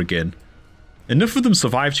all over again. Enough of them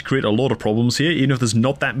survive to create a lot of problems here, even if there's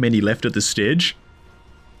not that many left at this stage.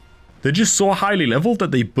 They're just so highly leveled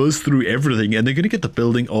that they buzz through everything, and they're going to get the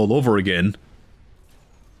building all over again.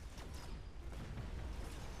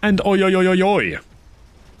 And oi oi oi oi oi.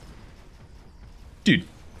 Dude.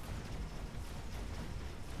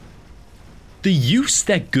 The use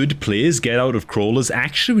that good players get out of crawlers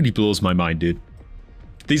actually really blows my mind, dude.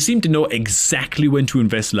 They seem to know exactly when to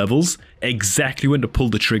invest levels, exactly when to pull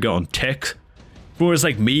the trigger on tech. Whereas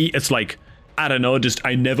like me, it's like, I don't know, just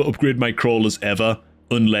I never upgrade my crawlers ever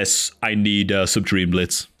unless I need subterranean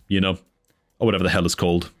blitz, you know? Or whatever the hell it's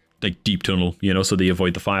called. Like deep tunnel, you know, so they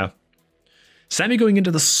avoid the fire. Sammy going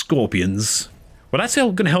into the scorpions. Well, that's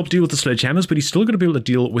going to help deal with the sledgehammers, but he's still going to be able to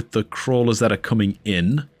deal with the crawlers that are coming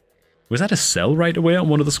in. Was that a cell right away on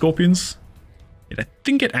one of the scorpions? I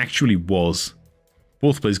think it actually was.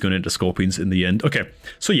 Both players going into scorpions in the end. Okay,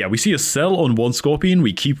 so yeah, we see a cell on one scorpion.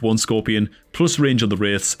 We keep one scorpion, plus range on the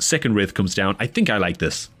wraiths. Second wraith comes down. I think I like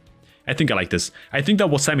this. I think that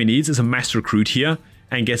what Sammy needs is a mass recruit here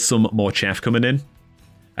and get some more chaff coming in.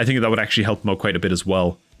 I think that would actually help him out quite a bit as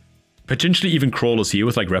well. Potentially even crawlers here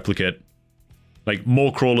with like replicate. Like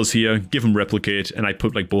more crawlers here, give him replicate, and I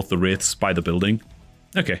put like both the wraiths by the building.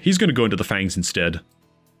 Okay, he's going to go into the fangs instead.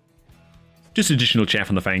 Just additional chaff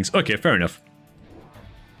on the fangs. Okay, fair enough.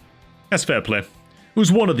 That's fair play. It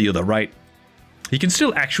was one or the other, right? He can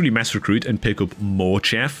still actually mass recruit and pick up more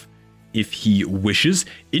chaff if he wishes.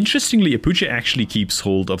 Interestingly, Apuche actually keeps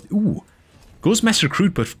hold of... Ooh. Goes mass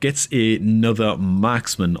recruit, but gets another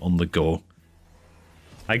marksman on the go.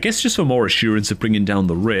 I guess just for more assurance of bringing down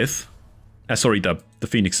the wraith. Sorry, the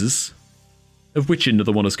phoenixes. Of which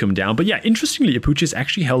another one has come down. But yeah, interestingly, Apuche's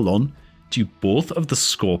actually held on to both of the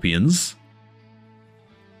scorpions.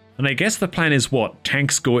 And I guess the plan is what?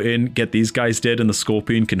 Tanks go in, get these guys dead, and the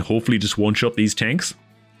scorpion can hopefully just one-shot these tanks.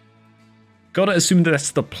 Gotta assume that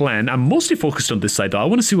that's the plan. I'm mostly focused on this side though. I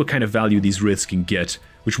want to see what kind of value these wraiths can get.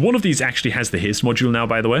 Which one of these actually has the haste module now,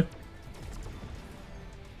 by the way.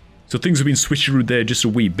 So things have been switcherooed there just a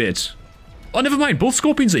wee bit. Oh, never mind. Both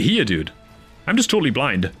scorpions are here, dude. I'm just totally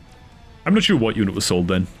blind. I'm not sure what unit was sold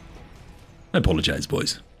then. I apologize,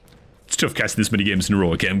 boys. It's tough casting this many games in a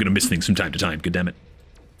row. Okay, I'm gonna miss things from time to time. God damn it.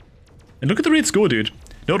 And look at the wraiths go, dude.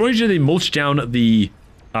 Not only do they mulch down the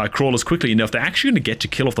crawlers quickly enough, they're actually going to get to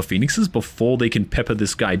kill off the phoenixes before they can pepper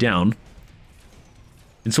this guy down.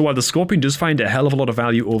 And so while the scorpion does find a hell of a lot of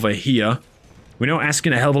value over here, we're now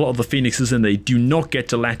asking a hell of a lot of the phoenixes, and they do not get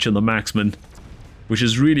to latch on the marksman, which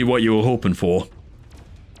is really what you were hoping for.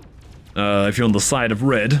 If you're on the side of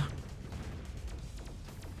red.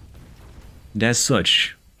 And as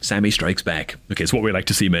such, Sammy strikes back. Okay, it's what we like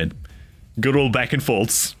to see, man. Good old back and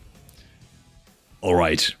forths.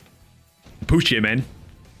 Alright. Push you, man.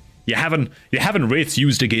 You're having wraiths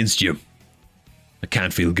used against you. I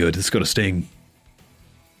can't feel good. It's got a sting.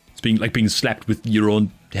 It's being slapped with your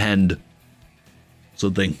own hand.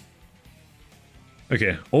 Something.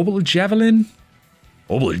 Okay, orbital javelin?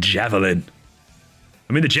 Orbital javelin.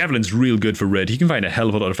 I mean, the javelin's real good for red. He can find a hell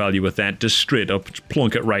of a lot of value with that. Just straight up,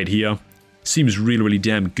 plonk it right here. Seems really, really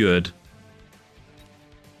damn good.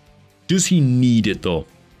 Does he need it, though?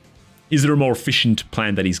 Is there a more efficient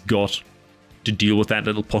plan that he's got to deal with that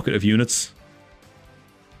little pocket of units?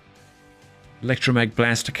 Electromag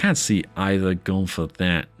Blast, I can't see either going for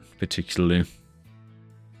that, particularly.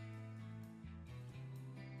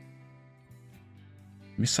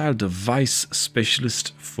 Missile Device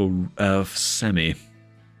Specialist for Sammy.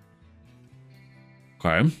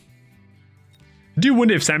 Okay. I do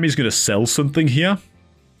wonder if Sammy's going to sell something here.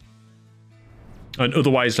 And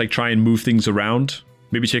otherwise, like, try and move things around.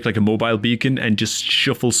 Maybe take, like, a mobile beacon and just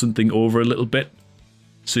shuffle something over a little bit.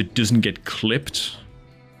 So it doesn't get clipped.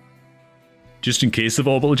 Just in case of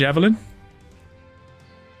Orbital Javelin.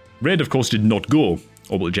 Red, of course, did not go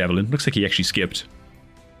Orbital Javelin. Looks like he actually skipped.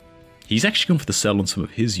 He's actually gone for the sell on some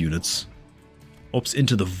of his units. Ops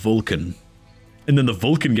into the Vulcan. And then the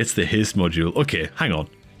Vulcan gets the haste module. Okay, hang on.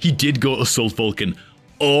 He did go Assault Vulcan.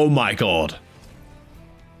 Oh my god.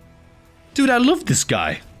 Dude, I love this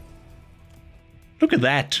guy. Look at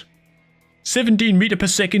that. 17 meter per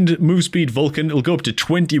second move speed Vulcan. It'll go up to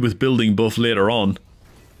 20 with building buff later on.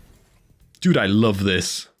 Dude, I love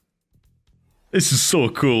this. This is so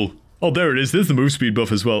cool. Oh, there it is. There's the move speed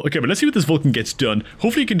buff as well. Okay, but let's see what this Vulcan gets done.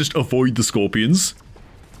 Hopefully he can just avoid the scorpions.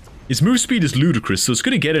 His move speed is ludicrous, so it's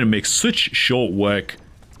going to get in and make such short work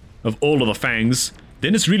of all of the fangs.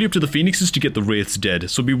 Then it's really up to the phoenixes to get the wraiths dead.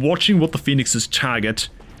 So be watching what the phoenixes target.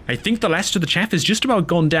 I think the last of the chaff is just about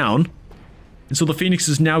gone down. And so the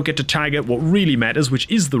phoenixes now get to target what really matters, which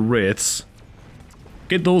is the wraiths.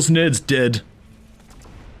 Get those nerds dead.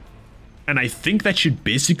 And I think that should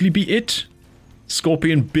basically be it.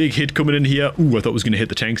 Scorpion, big hit coming in here. Ooh, I thought it was going to hit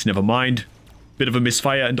the tanks, never mind. Bit of a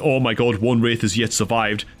misfire, and oh my god, one Wraith has yet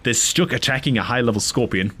survived. They're stuck attacking a high-level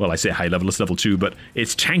Scorpion. Well, I say high level, it's level 2, but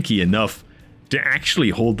it's tanky enough to actually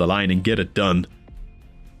hold the line and get it done.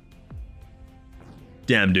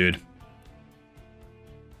 Damn, dude.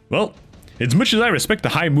 Well, as much as I respect the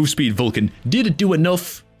high move speed Vulcan, did it do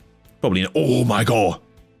enough? Probably not. Oh my god.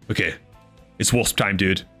 Okay, it's Wasp time,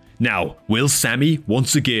 dude. Now, will Sammy,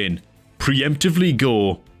 once again, preemptively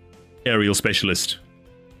go Aerial Specialist?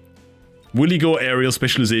 Will he go Aerial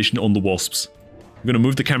Specialization on the Wasps? I'm going to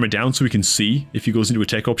move the camera down so we can see if he goes into a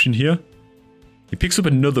tech option here. He picks up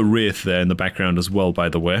another Wraith there in the background as well, by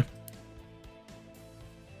the way.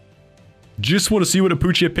 Just want to see what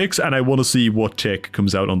Apuche picks, and I want to see what tech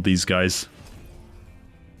comes out on these guys.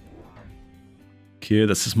 Okay,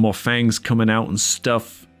 that's just more fangs coming out and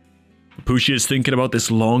stuff. Apuche is thinking about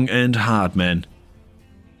this long and hard, man.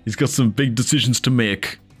 He's got some big decisions to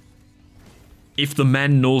make. If the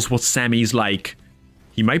man knows what Sammy's like,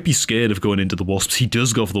 he might be scared of going into the Wasps. He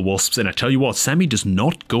does go for the Wasps, and I tell you what, Sammy does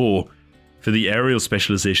not go for the Aerial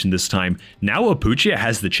Specialization this time. Now Apuche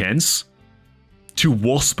has the chance to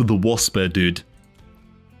wasp the Wasper, dude.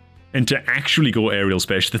 And to actually go Aerial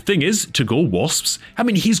Spec. The thing is, to go Wasps, I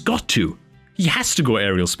mean, he's got to. He has to go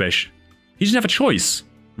Aerial Spec. He doesn't have a choice,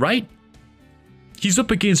 right? He's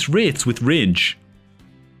up against Wraiths with range.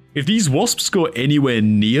 If these Wasps go anywhere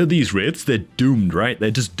near these Wraiths, they're doomed, right?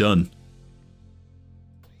 They're just done.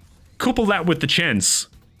 Couple that with the chance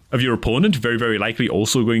of your opponent very, very likely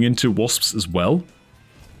also going into Wasps as well.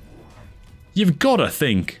 You've gotta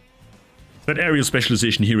think that Aerial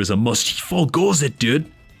Specialization here is a must. He forgoes it,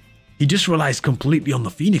 dude. He just relies completely on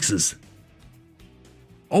the Phoenixes.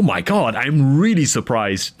 Oh my god, I'm really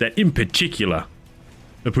surprised that in particular,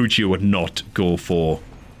 Apuche would not go for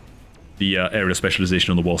the Aerial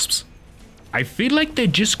Specialization on the Wasps. I feel like they're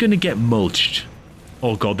just gonna get mulched.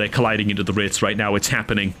 Oh god, they're colliding into the Wraiths right now. It's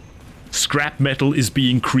happening. Scrap metal is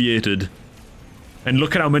being created. And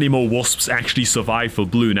look at how many more Wasps actually survive for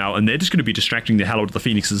blue now, and they're just gonna be distracting the hell out of the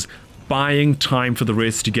Phoenixes, buying time for the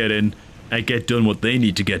Wraiths to get in and get done what they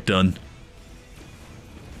need to get done.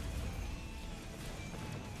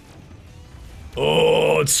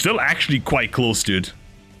 Oh, it's still actually quite close, dude.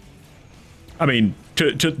 I mean,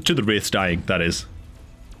 to the Wraiths dying, that is.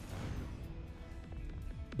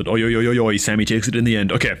 But oi, oi, oi, oi, oi, Sammy takes it in the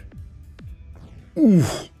end. Okay. Ooh.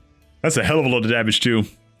 That's a hell of a lot of damage, too.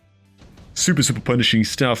 Super, super punishing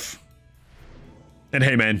stuff. And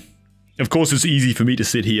hey, man. Of course, it's easy for me to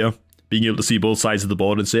sit here, being able to see both sides of the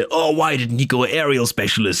board and say, oh, why didn't he go Aerial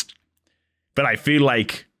Specialist? But I feel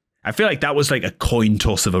like that was like a coin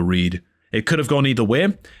toss of a read. It could have gone either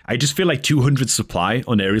way. I just feel like 200 supply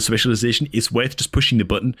on Aerial Specialization is worth just pushing the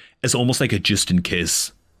button as almost like a just in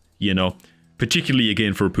case, you know? Particularly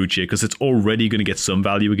again for Apuche, because it's already going to get some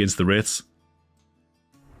value against the Wraiths.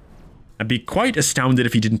 I'd be quite astounded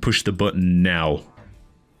if he didn't push the button now.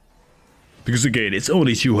 Because again, it's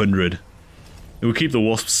only 200. It will keep the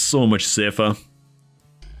Wasps so much safer.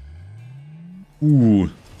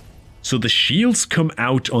 Ooh. So the shields come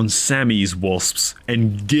out on Sammy's Wasps,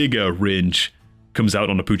 and Giga range comes out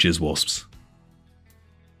on Apuche's Wasps.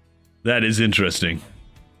 That is interesting.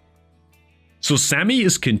 So Sammy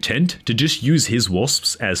is content to just use his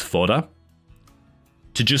Wasps as fodder.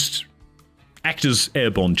 To just act as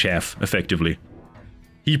airborne chaff, effectively.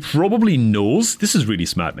 He probably knows, this is really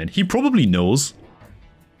smart, man. He probably knows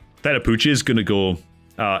that Apuche is going to go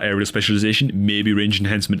Aerial Specialization, maybe Range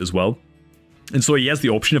Enhancement as well. And so he has the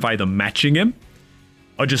option of either matching him,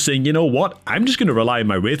 or just saying, you know what, I'm just going to rely on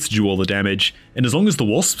my Wraiths to do all the damage, and as long as the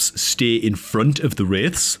Wasps stay in front of the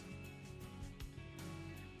Wraiths,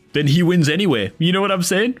 then he wins anyway. You know what I'm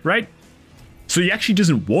saying, right? So he actually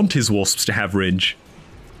doesn't want his Wasps to have range.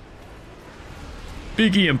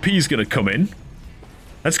 Big EMP is going to come in.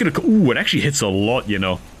 That's going to... Ooh, it actually hits a lot, you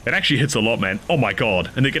know. It actually hits a lot, man. Oh my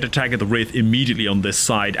god. And they get to target the Wraith immediately on this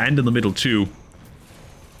side, and in the middle too.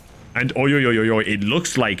 And oi, oi, oi, oi, oi, it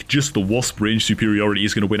looks like just the Wasp range superiority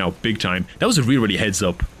is going to win out big time. That was a really heads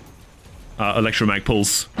up. Electromag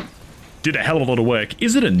Pulse. Did a hell of a lot of work.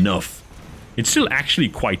 Is it enough? It's still actually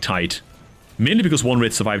quite tight. Mainly because one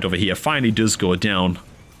Wraith survived over here. Finally does go down.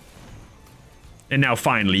 And now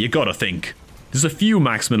finally, you gotta think. There's a few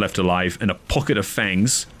marksmen left alive and a pocket of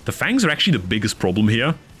fangs. The fangs are actually the biggest problem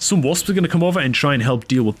here. Some Wasps are going to come over and try and help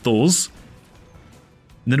deal with those.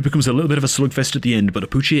 And then it becomes a little bit of a slugfest at the end, but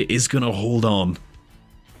Apuche is going to hold on.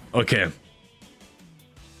 Okay.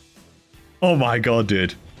 Oh my god,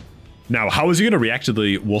 dude. Now, how is he going to react to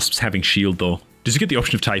the Wasps having shield, though? Does he get the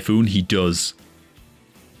option of Typhoon? He does.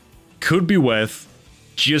 could be worth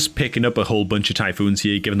just picking up a whole bunch of Typhoons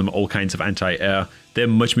here, giving them all kinds of anti-air. They're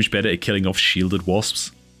much, much better at killing off shielded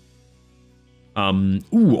wasps. Ooh,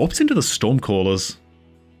 opts into the Stormcallers.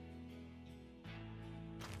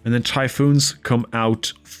 And then Typhoons come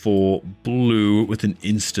out for blue with an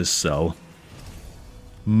Insta-Cell.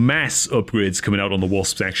 Mass upgrades coming out on the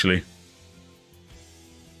Wasps, actually.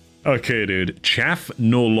 Okay, dude. Chaff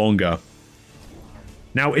no longer.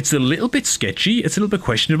 Now, it's a little bit sketchy. It's a little bit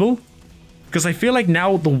questionable. Because I feel like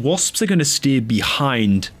now the Wasps are going to stay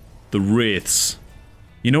behind the Wraiths.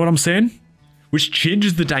 You know what I'm saying? Which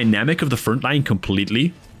changes the dynamic of the front line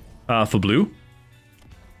completely for blue.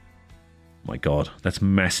 My god, that's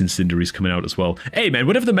mass incendiaries coming out as well. Hey man,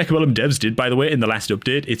 whatever the Mechabellum devs did, by the way, in the last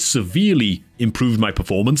update, it severely improved my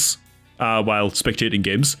performance while spectating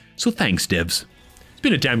games. So thanks, devs. It's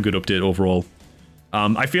been a damn good update overall.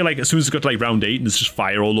 I feel like as soon as it got to like round 8 and there's just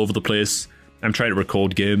fire all over the place, I'm trying to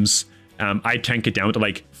record games, I tank it down to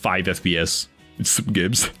like 5 FPS in some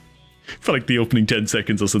games. For like the opening 10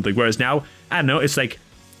 seconds or something. Whereas now, I don't know, it's like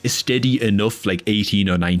it's steady enough, like 18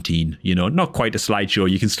 or 19, you know, not quite a slideshow,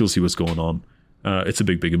 you can still see what's going on. It's a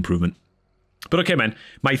big, big improvement. But okay, man,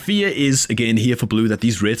 my fear is, again, here for blue, that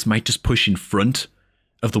these Wraiths might just push in front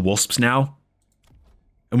of the Wasps now.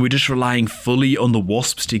 And we're just relying fully on the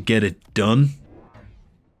Wasps to get it done.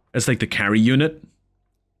 As like the carry unit.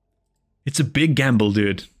 It's a big gamble,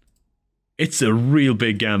 dude. It's a real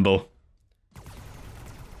big gamble.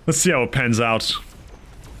 Let's see how it pans out.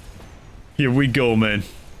 Here we go, man.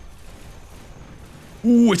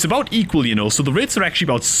 Ooh, it's about equal, you know, so the Wraiths are actually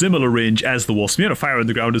about similar range as the Wasps. The amount of fire on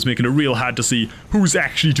the ground is making it real hard to see who's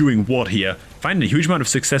actually doing what here. Finding a huge amount of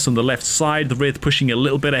success on the left side, the Wraith pushing a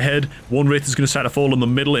little bit ahead. One Wraith is going to start to fall in the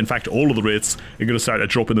middle. In fact, all of the Wraiths are going to start to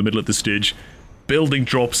drop in the middle at this stage. Building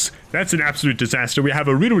drops. That's an absolute disaster. We have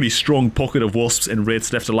a really, really strong pocket of Wasps and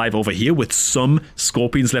Wraiths left alive over here with some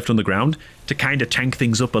Scorpions left on the ground to kind of tank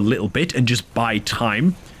things up a little bit and just buy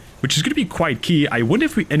time, which is going to be quite key. I wonder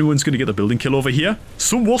if anyone's going to get the building kill over here.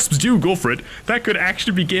 Some Wasps do go for it. That could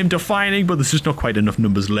actually be game defining, but there's just not quite enough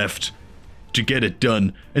numbers left to get it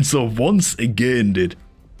done. And so once again, dude,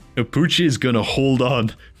 Apuche is going to hold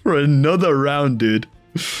on for another round, dude.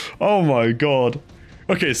 Oh my god.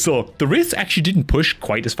 Okay, so the Wraiths actually didn't push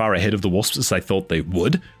quite as far ahead of the Wasps as I thought they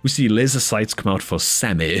would. We see laser sights come out for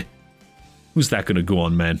Sammy. Who's that going to go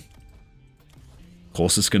on, man? Of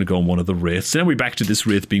course, it's going to go on one of the Wraiths. And then we're back to this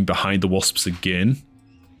Wraith being behind the Wasps again.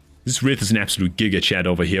 This Wraith is an absolute giga chat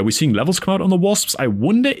over here. We're seeing levels come out on the Wasps. I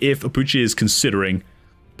wonder if Apuche is considering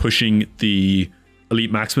pushing the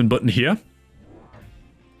Elite Marksman button here.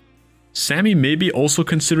 Sammy may be also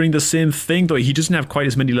considering the same thing, though he doesn't have quite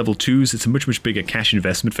as many level 2s. It's a much, much bigger cash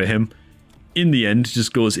investment for him. In the end,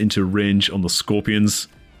 just goes into range on the Scorpions.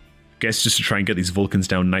 Guess just to try and get these Vulcans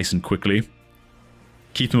down nice and quickly.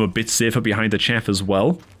 Keep them a bit safer behind the chaff as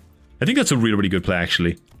well. I think that's a really, really good play,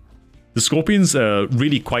 actually. The Scorpions are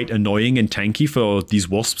really quite annoying and tanky for these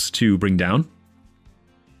Wasps to bring down.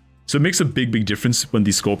 So it makes a big, big difference when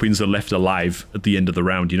these Scorpions are left alive at the end of the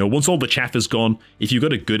round. You know, once all the chaff is gone, if you've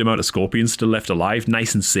got a good amount of Scorpions still left alive,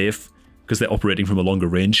 nice and safe, because they're operating from a longer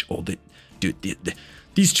range. Oh,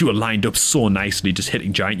 these two are lined up so nicely, just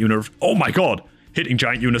hitting giant units. Oh my god! Hitting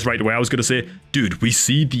giant units right away. I was going to say, dude, we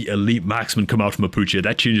see the Elite Marksman come out from Apuche.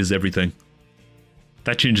 That changes everything.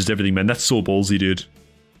 That changes everything, man. That's so ballsy, dude.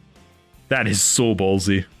 That is so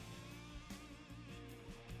ballsy.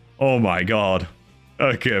 Oh my god.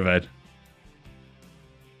 Okay, man.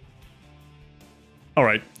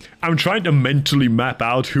 Alright. I'm trying to mentally map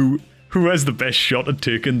out who has the best shot at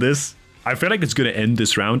taking this. I feel like it's going to end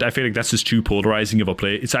this round. I feel like that's just too polarizing of a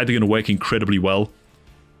play. It's either going to work incredibly well,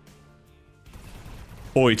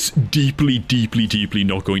 or it's deeply, deeply, deeply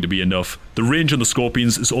not going to be enough. The range on the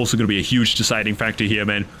Scorpions is also going to be a huge deciding factor here,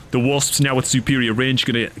 man. The Wasps now with superior range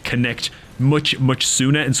are going to connect much, much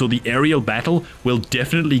sooner, and so the aerial battle will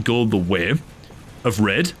definitely go the way of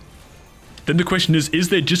red. Then the question is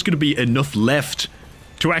there just going to be enough left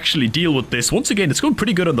to actually deal with this? Once again, it's going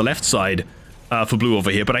pretty good on the left side for blue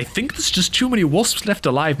over here, but I think there's just too many Wasps left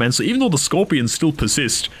alive, man. So even though the Scorpions still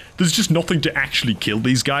persist, there's just nothing to actually kill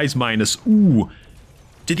these guys minus... Ooh.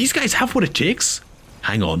 Do these guys have what it takes?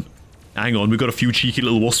 Hang on. Hang on, we've got a few cheeky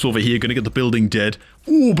little Wasps over here, gonna get the building dead.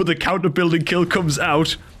 Ooh, but the counter building kill comes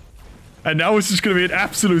out. And now it's just gonna be an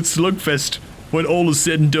absolute slugfest. When all is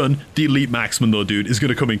said and done, the Elite Marksman though, dude, is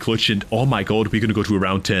gonna come in clutch and... Oh my god, we're gonna go to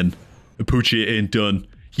around 10. Apuche ain't done.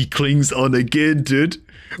 He clings on again, dude.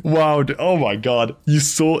 Wow, oh my god. It's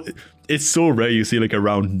so rare you see like a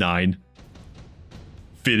round 9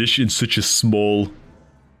 finish in such a small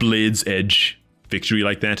Blade's Edge victory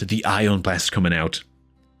like that. The Ion Blast coming out.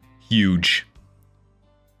 Huge.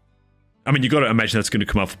 I mean, you got to imagine that's going to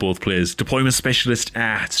come out for both players. Deployment Specialist,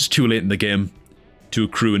 it's just too late in the game to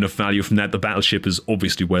accrue enough value from that. The Battleship is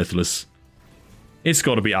obviously worthless. It's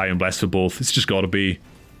got to be Iron Blast for both. It's just got to be.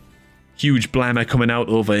 Huge Blammer coming out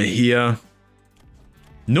over here.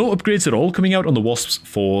 No upgrades at all coming out on the Wasps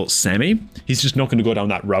for Sammy. He's just not going to go down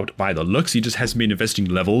that route by the looks. He just hasn't been investing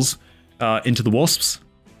levels into the Wasps.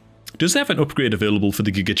 Does have an upgrade available for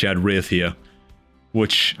the Giga Chad Wraith here,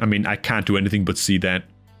 which, I mean, I can't do anything but see that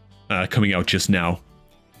coming out just now.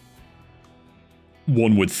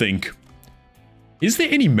 One would think. Is there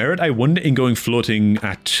any merit, I wonder, in going floating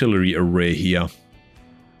artillery array here?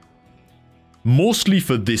 Mostly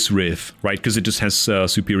for this Wraith, right? Because it just has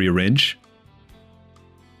superior range.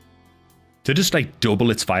 To just, like, double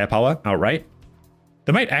its firepower outright.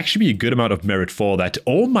 There might actually be a good amount of merit for that.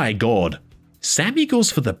 Oh my god. Sammy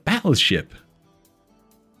goes for the Battleship.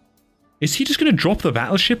 Is he just going to drop the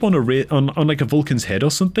Battleship on on like a Vulcan's head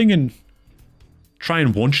or something and try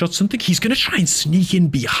and one-shot something? He's going to try and sneak in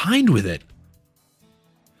behind with it.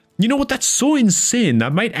 You know what? That's so insane.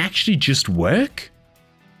 That might actually just work.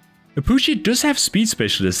 Apuche does have Speed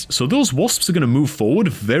Specialist, so those Wasps are going to move forward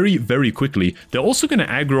very, very quickly. They're also going to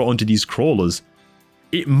aggro onto these crawlers.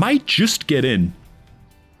 It might just get in.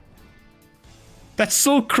 That's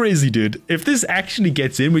so crazy, dude. If this actually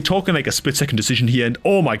gets in, we're talking like a split-second decision here, and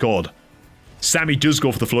oh my god. Sammy does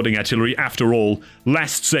go for the floating artillery after all.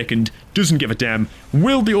 Last second, doesn't give a damn.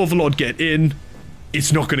 Will the Overlord get in?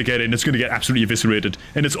 It's not going to get in. It's going to get absolutely eviscerated.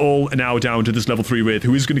 And it's all now down to this level 3 Wraith,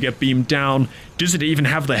 who is going to get beamed down. Does it even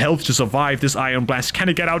have the health to survive this Iron Blast? Can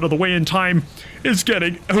it get out of the way in time? It's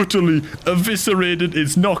getting utterly eviscerated.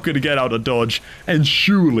 It's not going to get out of dodge. And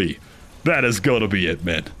surely, that has got to be it,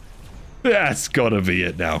 man. That's got to be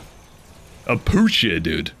it now. Apuche,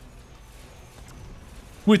 dude.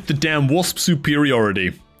 With the damn Wasp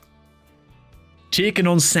superiority. Taking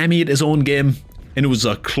on Sammy at his own game. And it was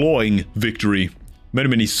a clawing victory. Many,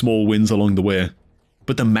 many small wins along the way.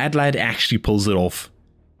 But the Mad Lad actually pulls it off.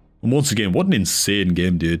 And once again, what an insane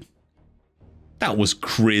game, dude. That was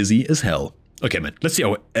crazy as hell. Okay, man. Let's see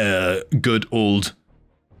how good old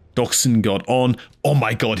Doxson got on. Oh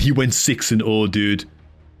my god, he went 6-0, dude.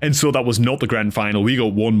 And so that was not the grand final. We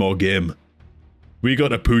got one more game. We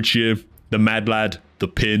got Apuche, the Mad Lad, the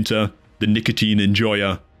Painter, the Nicotine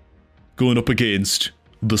Enjoyer, going up against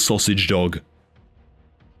the Sausage Dog.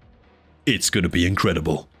 It's gonna be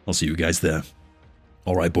incredible. I'll see you guys there.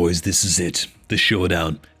 Alright boys, this is it. The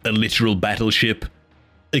showdown. A literal battleship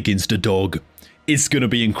against a dog. It's gonna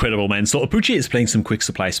be incredible, man. So Apuche is playing some quick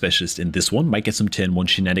supply specialist in this one. Might get some turn 1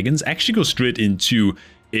 shenanigans. Actually go straight into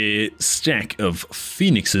a stack of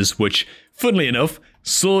phoenixes, which, funnily enough,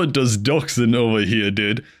 so does Doxson over here,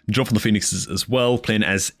 dude. Dropping the phoenixes as well, playing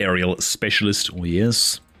as aerial specialist. Oh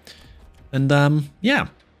yes. And yeah.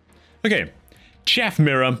 Okay. Chaff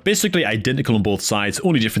Mirror, basically identical on both sides,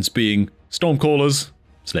 only difference being Stormcallers,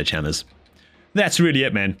 Sledgehammers. That's really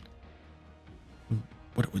it, man.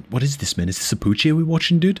 What is this, man? Is this Apuche we're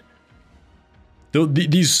watching, dude?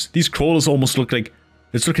 These crawlers almost look like...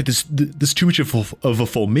 Let's look at this. There's too much of a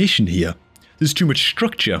formation here. There's too much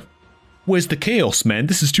structure. Where's the chaos, man?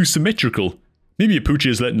 This is too symmetrical. Maybe Apuche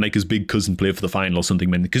is letting like his big cousin play for the final or something,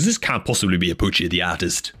 man. Because this can't possibly be Apuche, the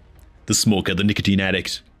artist. The smoker, the nicotine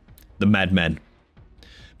addict. The madman.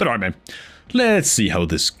 But alright, man. Let's see how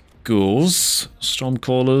this goes.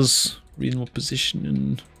 Stormcallers, reasonable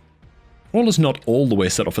position. Crawler's not all the way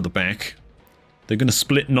set off at the back. They're going to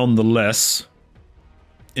split nonetheless.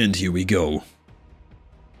 And here we go.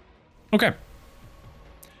 Okay.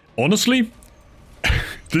 Honestly,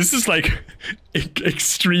 this is like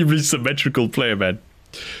extremely symmetrical play, man.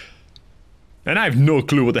 And I have no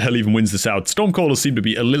clue what the hell even wins this out. Stormcallers seem to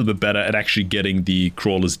be a little bit better at actually getting the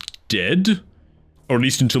crawlers dead. Or at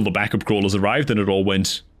least until the backup crawlers arrived, then it all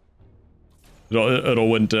went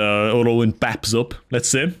baps up, let's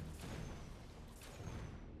say.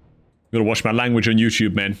 Gotta watch my language on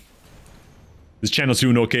YouTube, man. This channel's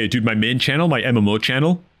doing okay. Dude, my main channel, my MMO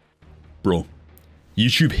channel. Bro,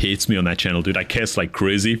 YouTube hates me on that channel, dude. I curse like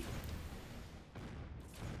crazy.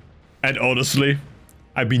 And honestly,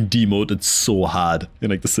 I've been demoted so hard in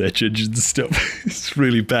like the search engines and stuff. It's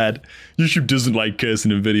really bad. YouTube doesn't like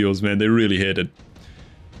cursing in videos, man. They really hate it.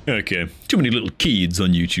 Okay, too many little kids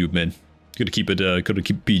on YouTube, man. Gotta keep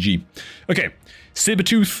it PG. Okay,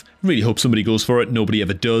 Sabertooth. Really hope somebody goes for it. Nobody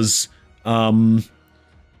ever does. Doxson.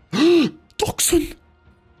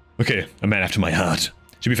 Okay, a man after my heart.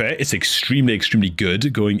 To be fair, it's extremely, extremely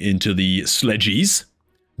good going into the sledgies.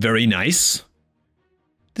 Very nice.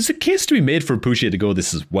 There's a case to be made for Apuche to go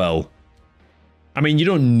this as well. I mean, you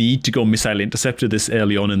don't need to go missile interceptor this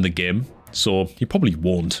early on in the game, so you probably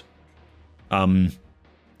won't.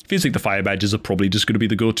 Feels like the fire badges are probably just going to be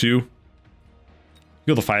the go-to. You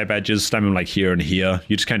got the fire badges, slam them like here and here.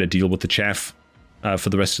 You just kind of deal with the chaff for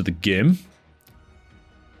the rest of the game.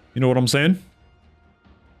 You know what I'm saying?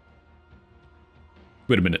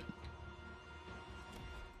 Wait a minute.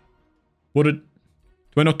 What did...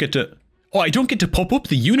 Do I not get to... Oh, I don't get to pop up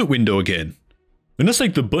the unit window again. Unless,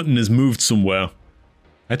 like, the button is moved somewhere.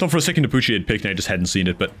 I thought for a second Apuche had picked and I just hadn't seen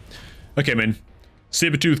it, but... Okay, man.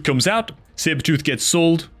 Sabertooth comes out. Sabertooth gets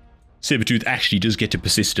sold. Sabertooth actually does get to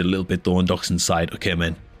persist a little bit, though, on Doxon's side. Okay,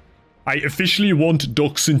 man. I officially want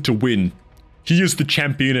Doxon to win. He is the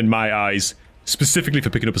champion in my eyes. Specifically for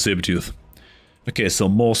picking up a Sabertooth. Okay, so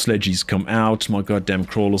more sledgies come out. More goddamn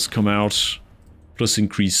crawlers come out. Plus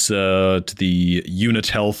increase to the unit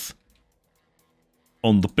health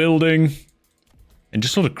on the building. And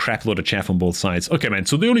just sort of crap load of chaff on both sides. Okay, man,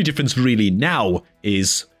 so the only difference really now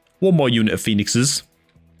is one more unit of phoenixes,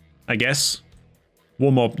 I guess.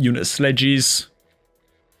 One more unit of sledgies.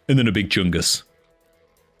 And then a big chungus.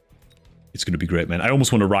 It's going to be great, man. I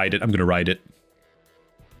almost want to ride it. I'm going to ride it.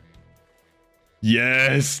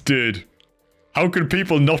 Yes, dude. How can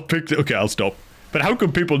people not pick... Okay, I'll stop. But how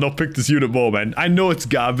can people not pick this unit more, man? I know it's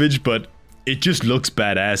garbage, but it just looks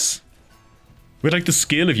badass. With, like, the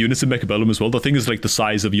scale of units in Mechabellum as well. The thing is, like, the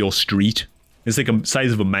size of your street. It's like a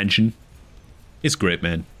size of a mansion. It's great,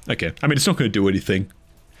 man. Okay. I mean, it's not going to do anything.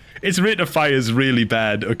 Its rate of fire is really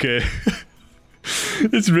bad, okay?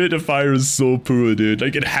 Its rate of fire is so poor, dude.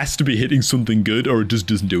 Like, it has to be hitting something good, or it just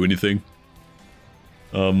doesn't do anything.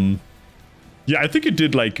 Yeah, I think it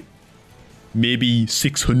did, like, maybe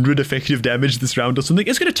 600 effective damage this round or something.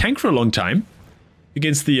 It's going to tank for a long time.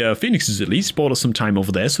 Against the Phoenixes, at least. Bought us some time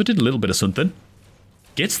over there, so it did a little bit of something.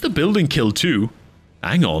 Gets the building kill, too.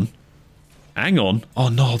 Hang on. Hang on. Oh,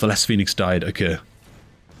 no, the last Phoenix died. Okay.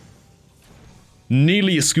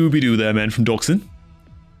 Nearly a Scooby-Doo there, man, from Doxon.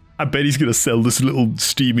 I bet he's going to sell this little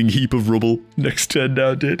steaming heap of rubble next turn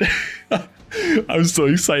now, dude. I'm so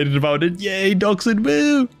excited about it. Yay, Doxon,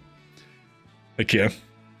 woo! Okay.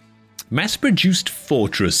 Mass-produced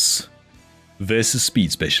fortress versus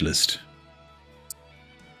speed specialist.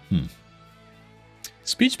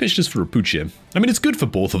 Speed specialist for Apuche. I mean, it's good for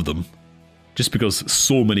both of them. Just because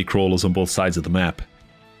so many crawlers on both sides of the map.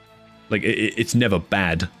 Like, it's never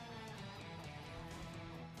bad.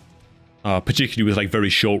 Particularly with, like, very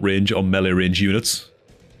short range or melee range units.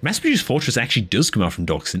 Mass-produced fortress actually does come out from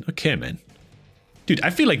Doxon. Okay, man. Dude, I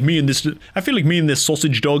feel like me and this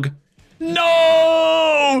sausage dog...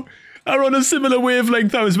 No! Are on a similar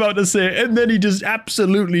wavelength, I was about to say, and then he just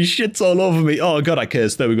absolutely shits all over me. Oh god, I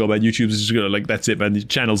cursed. There we go, man. YouTube's just gonna, like, that's it, man. The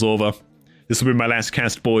channel's over. This will be my last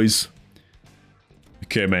cast, boys.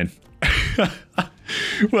 Okay, man.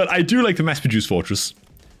 Well, I do like the mass-produced fortress.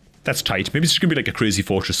 That's tight. Maybe it's just gonna be like a crazy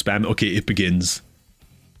fortress spam. Okay, it begins.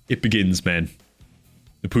 It begins, man.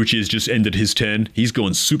 Apuche has just ended his turn. He's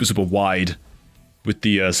going super, super wide with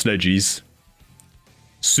the sledgies.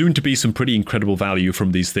 Soon to be some pretty incredible value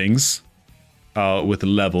from these things with the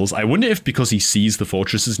levels. I wonder if because he sees the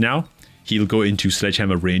fortresses now, he'll go into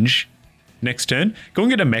sledgehammer range next turn.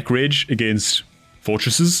 Going at a mech rage against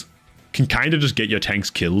fortresses can kind of just get your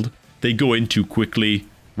tanks killed. They go in too quickly,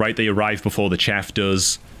 right? They arrive before the chaff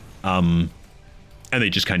does, and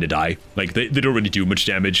they just kind of die. Like, they don't really do much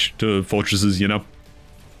damage to fortresses, you know?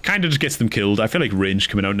 Kind of just gets them killed. I feel like range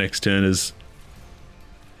coming out next turn is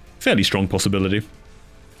a fairly strong possibility.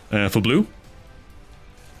 For blue.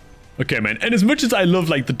 Okay, man. And as much as I love,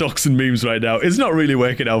 like, the Doxon memes right now, it's not really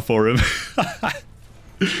working out for him.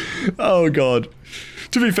 Oh, God.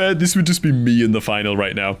 To be fair, this would just be me in the final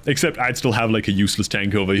right now. Except I'd still have, like, a useless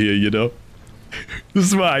tank over here, you know? This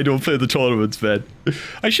is why I don't play the tournaments, man.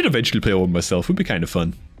 I should eventually play one myself. It would be kind of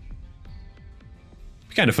fun.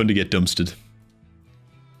 Be kind of fun to get dumpstered.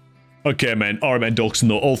 Okay, man. Alright, man, Doxon,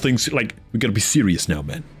 though. All things, like, we gotta be serious now,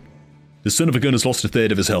 man. The son of a gun has lost a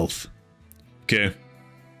third of his health. Okay.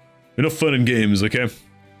 Enough fun and games, okay?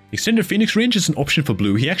 Extended Phoenix range is an option for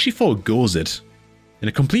blue. He actually forgoes it. In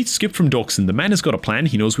a complete skip from Doxon, the man has got a plan.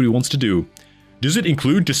 He knows what he wants to do. Does it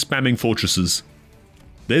include just spamming fortresses?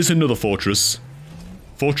 There's another fortress.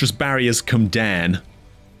 Fortress barriers come down.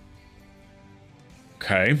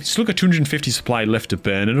 Okay. Still got 250 supply left to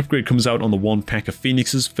burn. An upgrade comes out on the one pack of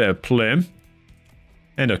Phoenixes. Fair play.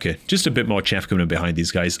 And okay, just a bit more chaff coming in behind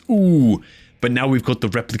these guys. Ooh, but now we've got the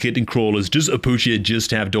replicating crawlers. Does Apuche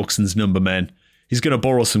just have Doxon's number, man? He's gonna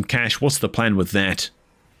borrow some cash. What's the plan with that?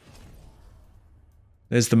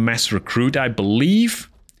 There's the mass recruit, I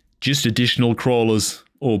believe. Just additional crawlers.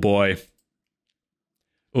 Oh boy.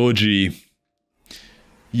 Oh gee.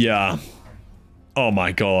 Yeah. Oh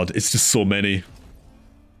my god, it's just so many.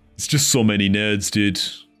 It's just so many nerds, dude.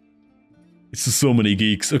 It's just so many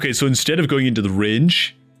geeks. Okay, so instead of going into the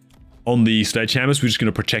range on the sledgehammers, we're just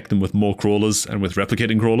going to protect them with more crawlers and with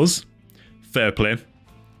replicating crawlers. Fair play.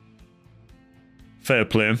 Fair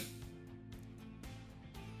play.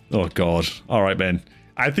 Oh god. Alright, man.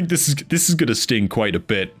 I think this is going to sting quite a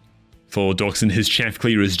bit for Doxin. His chaff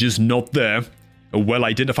clear is just not there. A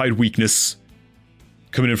well-identified weakness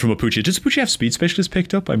coming in from Apuche. Did Apuche have speed specialist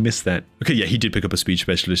picked up? I missed that. Okay, yeah, he did pick up a speed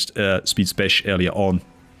specialist, speed special earlier on.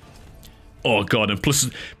 Oh god, and plus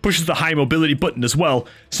pushes the high mobility button as well.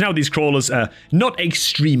 So now these crawlers are not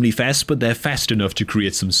extremely fast, but they're fast enough to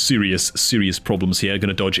create some serious problems here.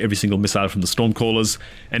 Gonna dodge every single missile from the Stormcrawlers,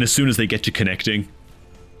 and as soon as they get to connecting...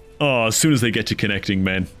 Oh, as soon as they get to connecting,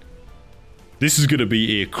 man. This is gonna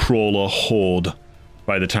be a crawler horde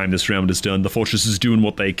by the time this round is done. The fortress is doing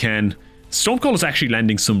what they can. Stormcrawler's actually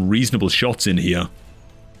landing some reasonable shots in here.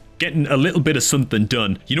 Getting a little bit of something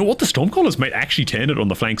done. You know what? The Stormcrawlers might actually turn it on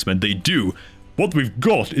the flanks, man. They do. What we've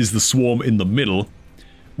got is the swarm in the middle,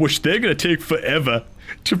 which they're going to take forever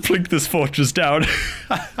to plink this fortress down.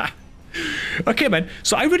 Okay, man.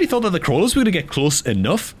 So I really thought that the crawlers were going to get close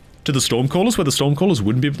enough to the Stormcrawlers where the Stormcrawlers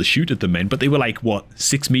wouldn't be able to shoot at them, man. But they were like, what,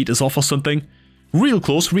 6 meters off or something? Real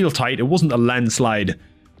close, real tight. It wasn't a landslide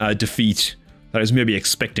defeat that I was maybe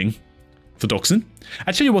expecting for Doxin.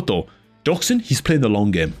 I tell you what, though. Doxin, he's playing the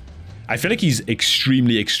long game. I feel like he's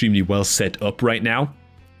extremely well set up right now.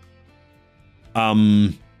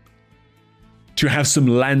 To have some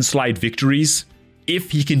landslide victories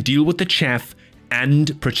if he can deal with the chaff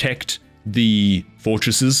and protect the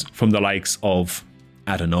fortresses from the likes of,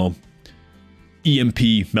 I don't know,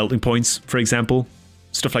 EMP melting points, for example.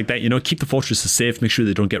 Stuff like that, you know, keep the fortresses safe, make sure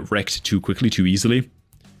they don't get wrecked too quickly, too easily.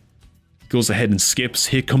 Goes ahead and skips.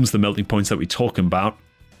 Here comes the melting points that we're talking about.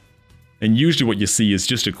 And usually what you see is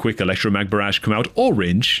just a quick electromag barrage come out, or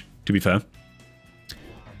range, to be fair.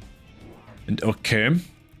 And okay.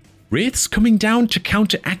 Wraiths coming down to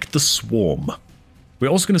counteract the swarm. We're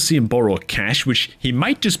also going to see him borrow cash, which he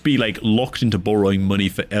might just be like locked into borrowing money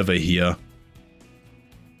forever here.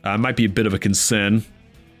 Might be a bit of a concern.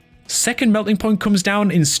 Second melting point comes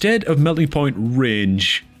down instead of melting point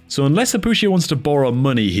range. So unless Apuche wants to borrow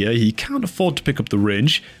money here, he can't afford to pick up the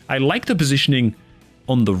range. I like the positioning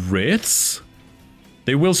on the Wraiths.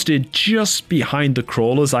 They will stay just behind the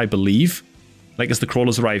Crawlers, I believe. Like as the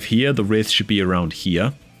Crawlers arrive here, the Wraiths should be around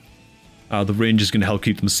here. The range is going to help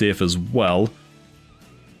keep them safe as well.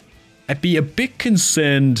 I'd be a bit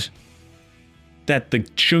concerned that the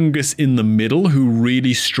Chungus in the middle, who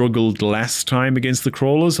really struggled last time against the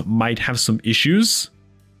Crawlers, might have some issues.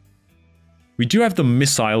 We do have the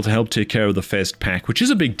missile to help take care of the first pack, which is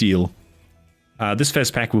a big deal. This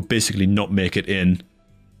first pack will basically not make it in,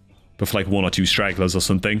 but for like 1 or 2 stragglers or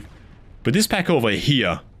something. But this pack over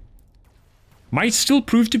here might still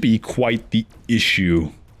prove to be quite the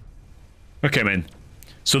issue. Okay, man.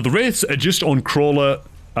 So the Wraiths are just on crawler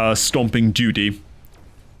stomping duty.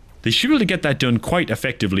 They should be able to get that done quite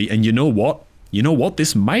effectively, and you know what? You know what?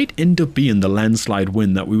 This might end up being the landslide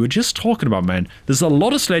win that we were just talking about, man. There's a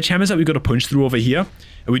lot of sledgehammers that we've got to punch through over here,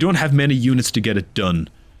 and we don't have many units to get it done.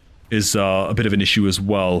 Is a bit of an issue as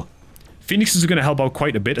well. Phoenixes are going to help out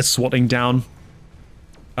quite a bit at swatting down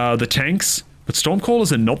the tanks, but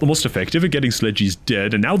Stormcrawlers are not the most effective at getting sledges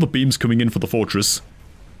dead, and now the beam's coming in for the fortress,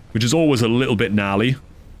 which is always a little bit gnarly,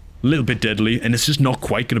 a little bit deadly, and it's just not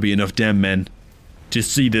quite going to be enough damn men to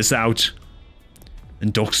see this out.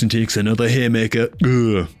 And Doxin takes another haymaker.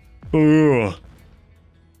 Ugh. Ugh.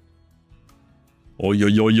 Oi,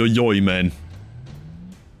 oi, oi, oi, oi, man.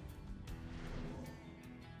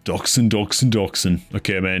 Doxin.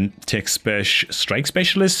 Okay, man. Tech strike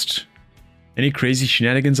specialist. Any crazy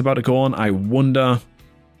shenanigans about to go on? I wonder.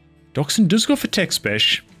 Doxin does go for tech spec.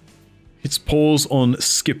 Hits pause on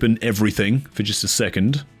skipping everything for just a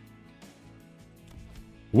second.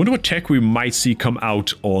 I wonder what tech we might see come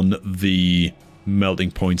out on the melting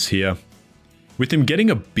points here. With him getting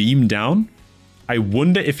a beam down, I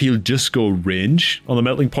wonder if he'll just go range on the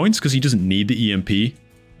melting points, because he doesn't need the EMP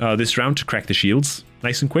this round to crack the shields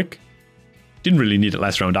nice and quick. Didn't really need it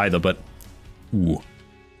last round either, but... Ooh.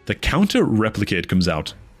 The counter replicate comes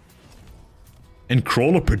out. And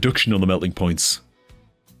crawler production on the melting points.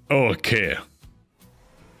 Okay.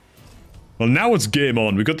 Well, now it's game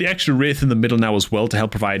on. We've got the extra Wraith in the middle now as well to help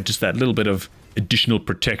provide just that little bit of additional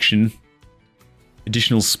protection.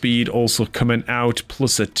 Additional speed also coming out,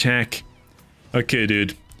 plus attack. Okay,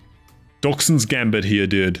 dude. Doxin's Gambit here,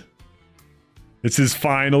 dude. It's his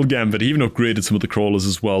final Gambit. He even upgraded some of the crawlers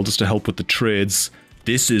as well, just to help with the trades.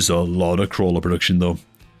 This is a lot of crawler production, though.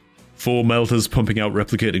 4 melters pumping out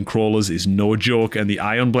replicating crawlers is no joke, and the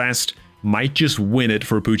Ion Blast might just win it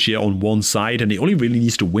for Apuche on one side, and it only really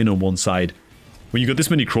needs to win on one side. When you got this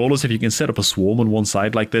many crawlers, if you can set up a swarm on one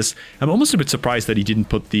side like this, I'm almost a bit surprised that he didn't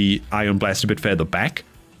put the Ion Blast a bit further back,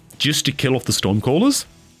 just to kill off the Stormcallers.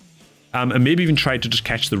 And maybe even try to just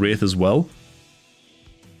catch the Wraith as well.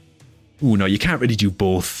 Ooh, no, you can't really do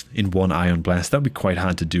both in one Ion Blast. That'd be quite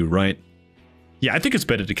hard to do, right? Yeah, I think it's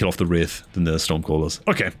better to kill off the Wraith than the Stormcallers.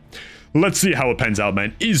 Okay, let's see how it pans out,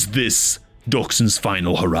 man. Is this Doxon's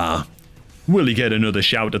final hurrah? Will he get another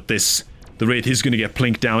shout at this? The Wraith is going to get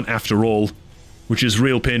plinked down after all, which is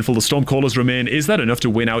real painful. The Stormcallers remain. Is that enough to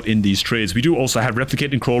win out in these trades? We do also have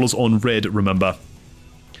replicating crawlers on red, remember.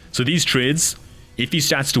 So these trades, if he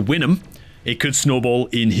starts to win them, it could snowball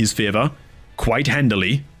in his favor quite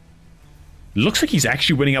handily. Looks like he's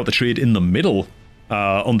actually winning out the trade in the middle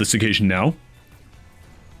on this occasion now.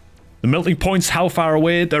 The melting points, how far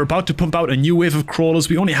away? They're about to pump out a new wave of crawlers.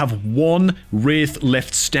 We only have 1 Wraith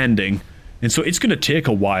left standing. And so it's going to take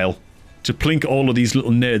a while to plink all of these little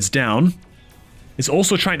nerds down. It's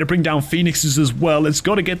also trying to bring down Phoenixes as well. It's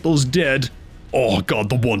got to get those dead. Oh god,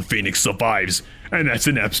 the 1 Phoenix survives. And that's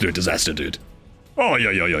an absolute disaster, dude. Oh,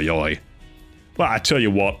 yo. But I tell you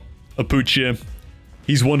what, Apuche,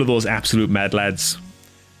 he's one of those absolute mad lads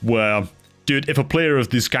where, dude, if a player of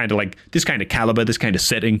this kind of caliber, this kind of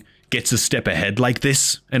setting, gets a step ahead like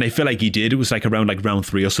this, and I feel like he did, it was like around like round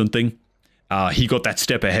 3 or something, he got that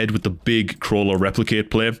step ahead with the big crawler replicate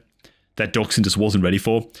play that Doxon just wasn't ready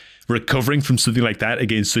for. Recovering from something like that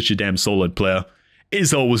against such a damn solid player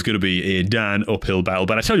is always going to be a darn uphill battle.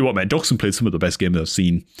 But I tell you what, man, Doxon played some of the best games I've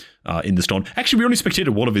seen in the Storm. Actually, we only spectated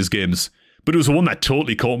one of his games, but it was the one that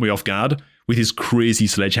totally caught me off guard with his crazy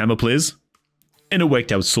sledgehammer plays. And it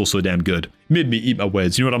worked out so damn good. Made me eat my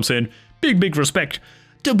words, you know what I'm saying? Big respect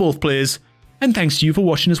to both players. And thanks to you for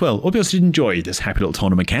watching as well. Hope you also did enjoy this happy little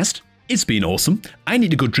tournament cast. It's been awesome. I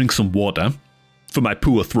need to go drink some water for my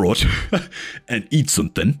poor throat and eat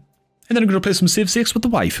something. And then I'm going to play some Civ 6 with the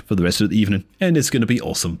wife for the rest of the evening. And it's going to be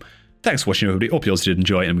awesome. Thanks for watching, everybody. Hope you all did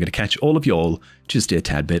enjoy. And I'm going to catch all of y'all just a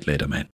tad bit later, man.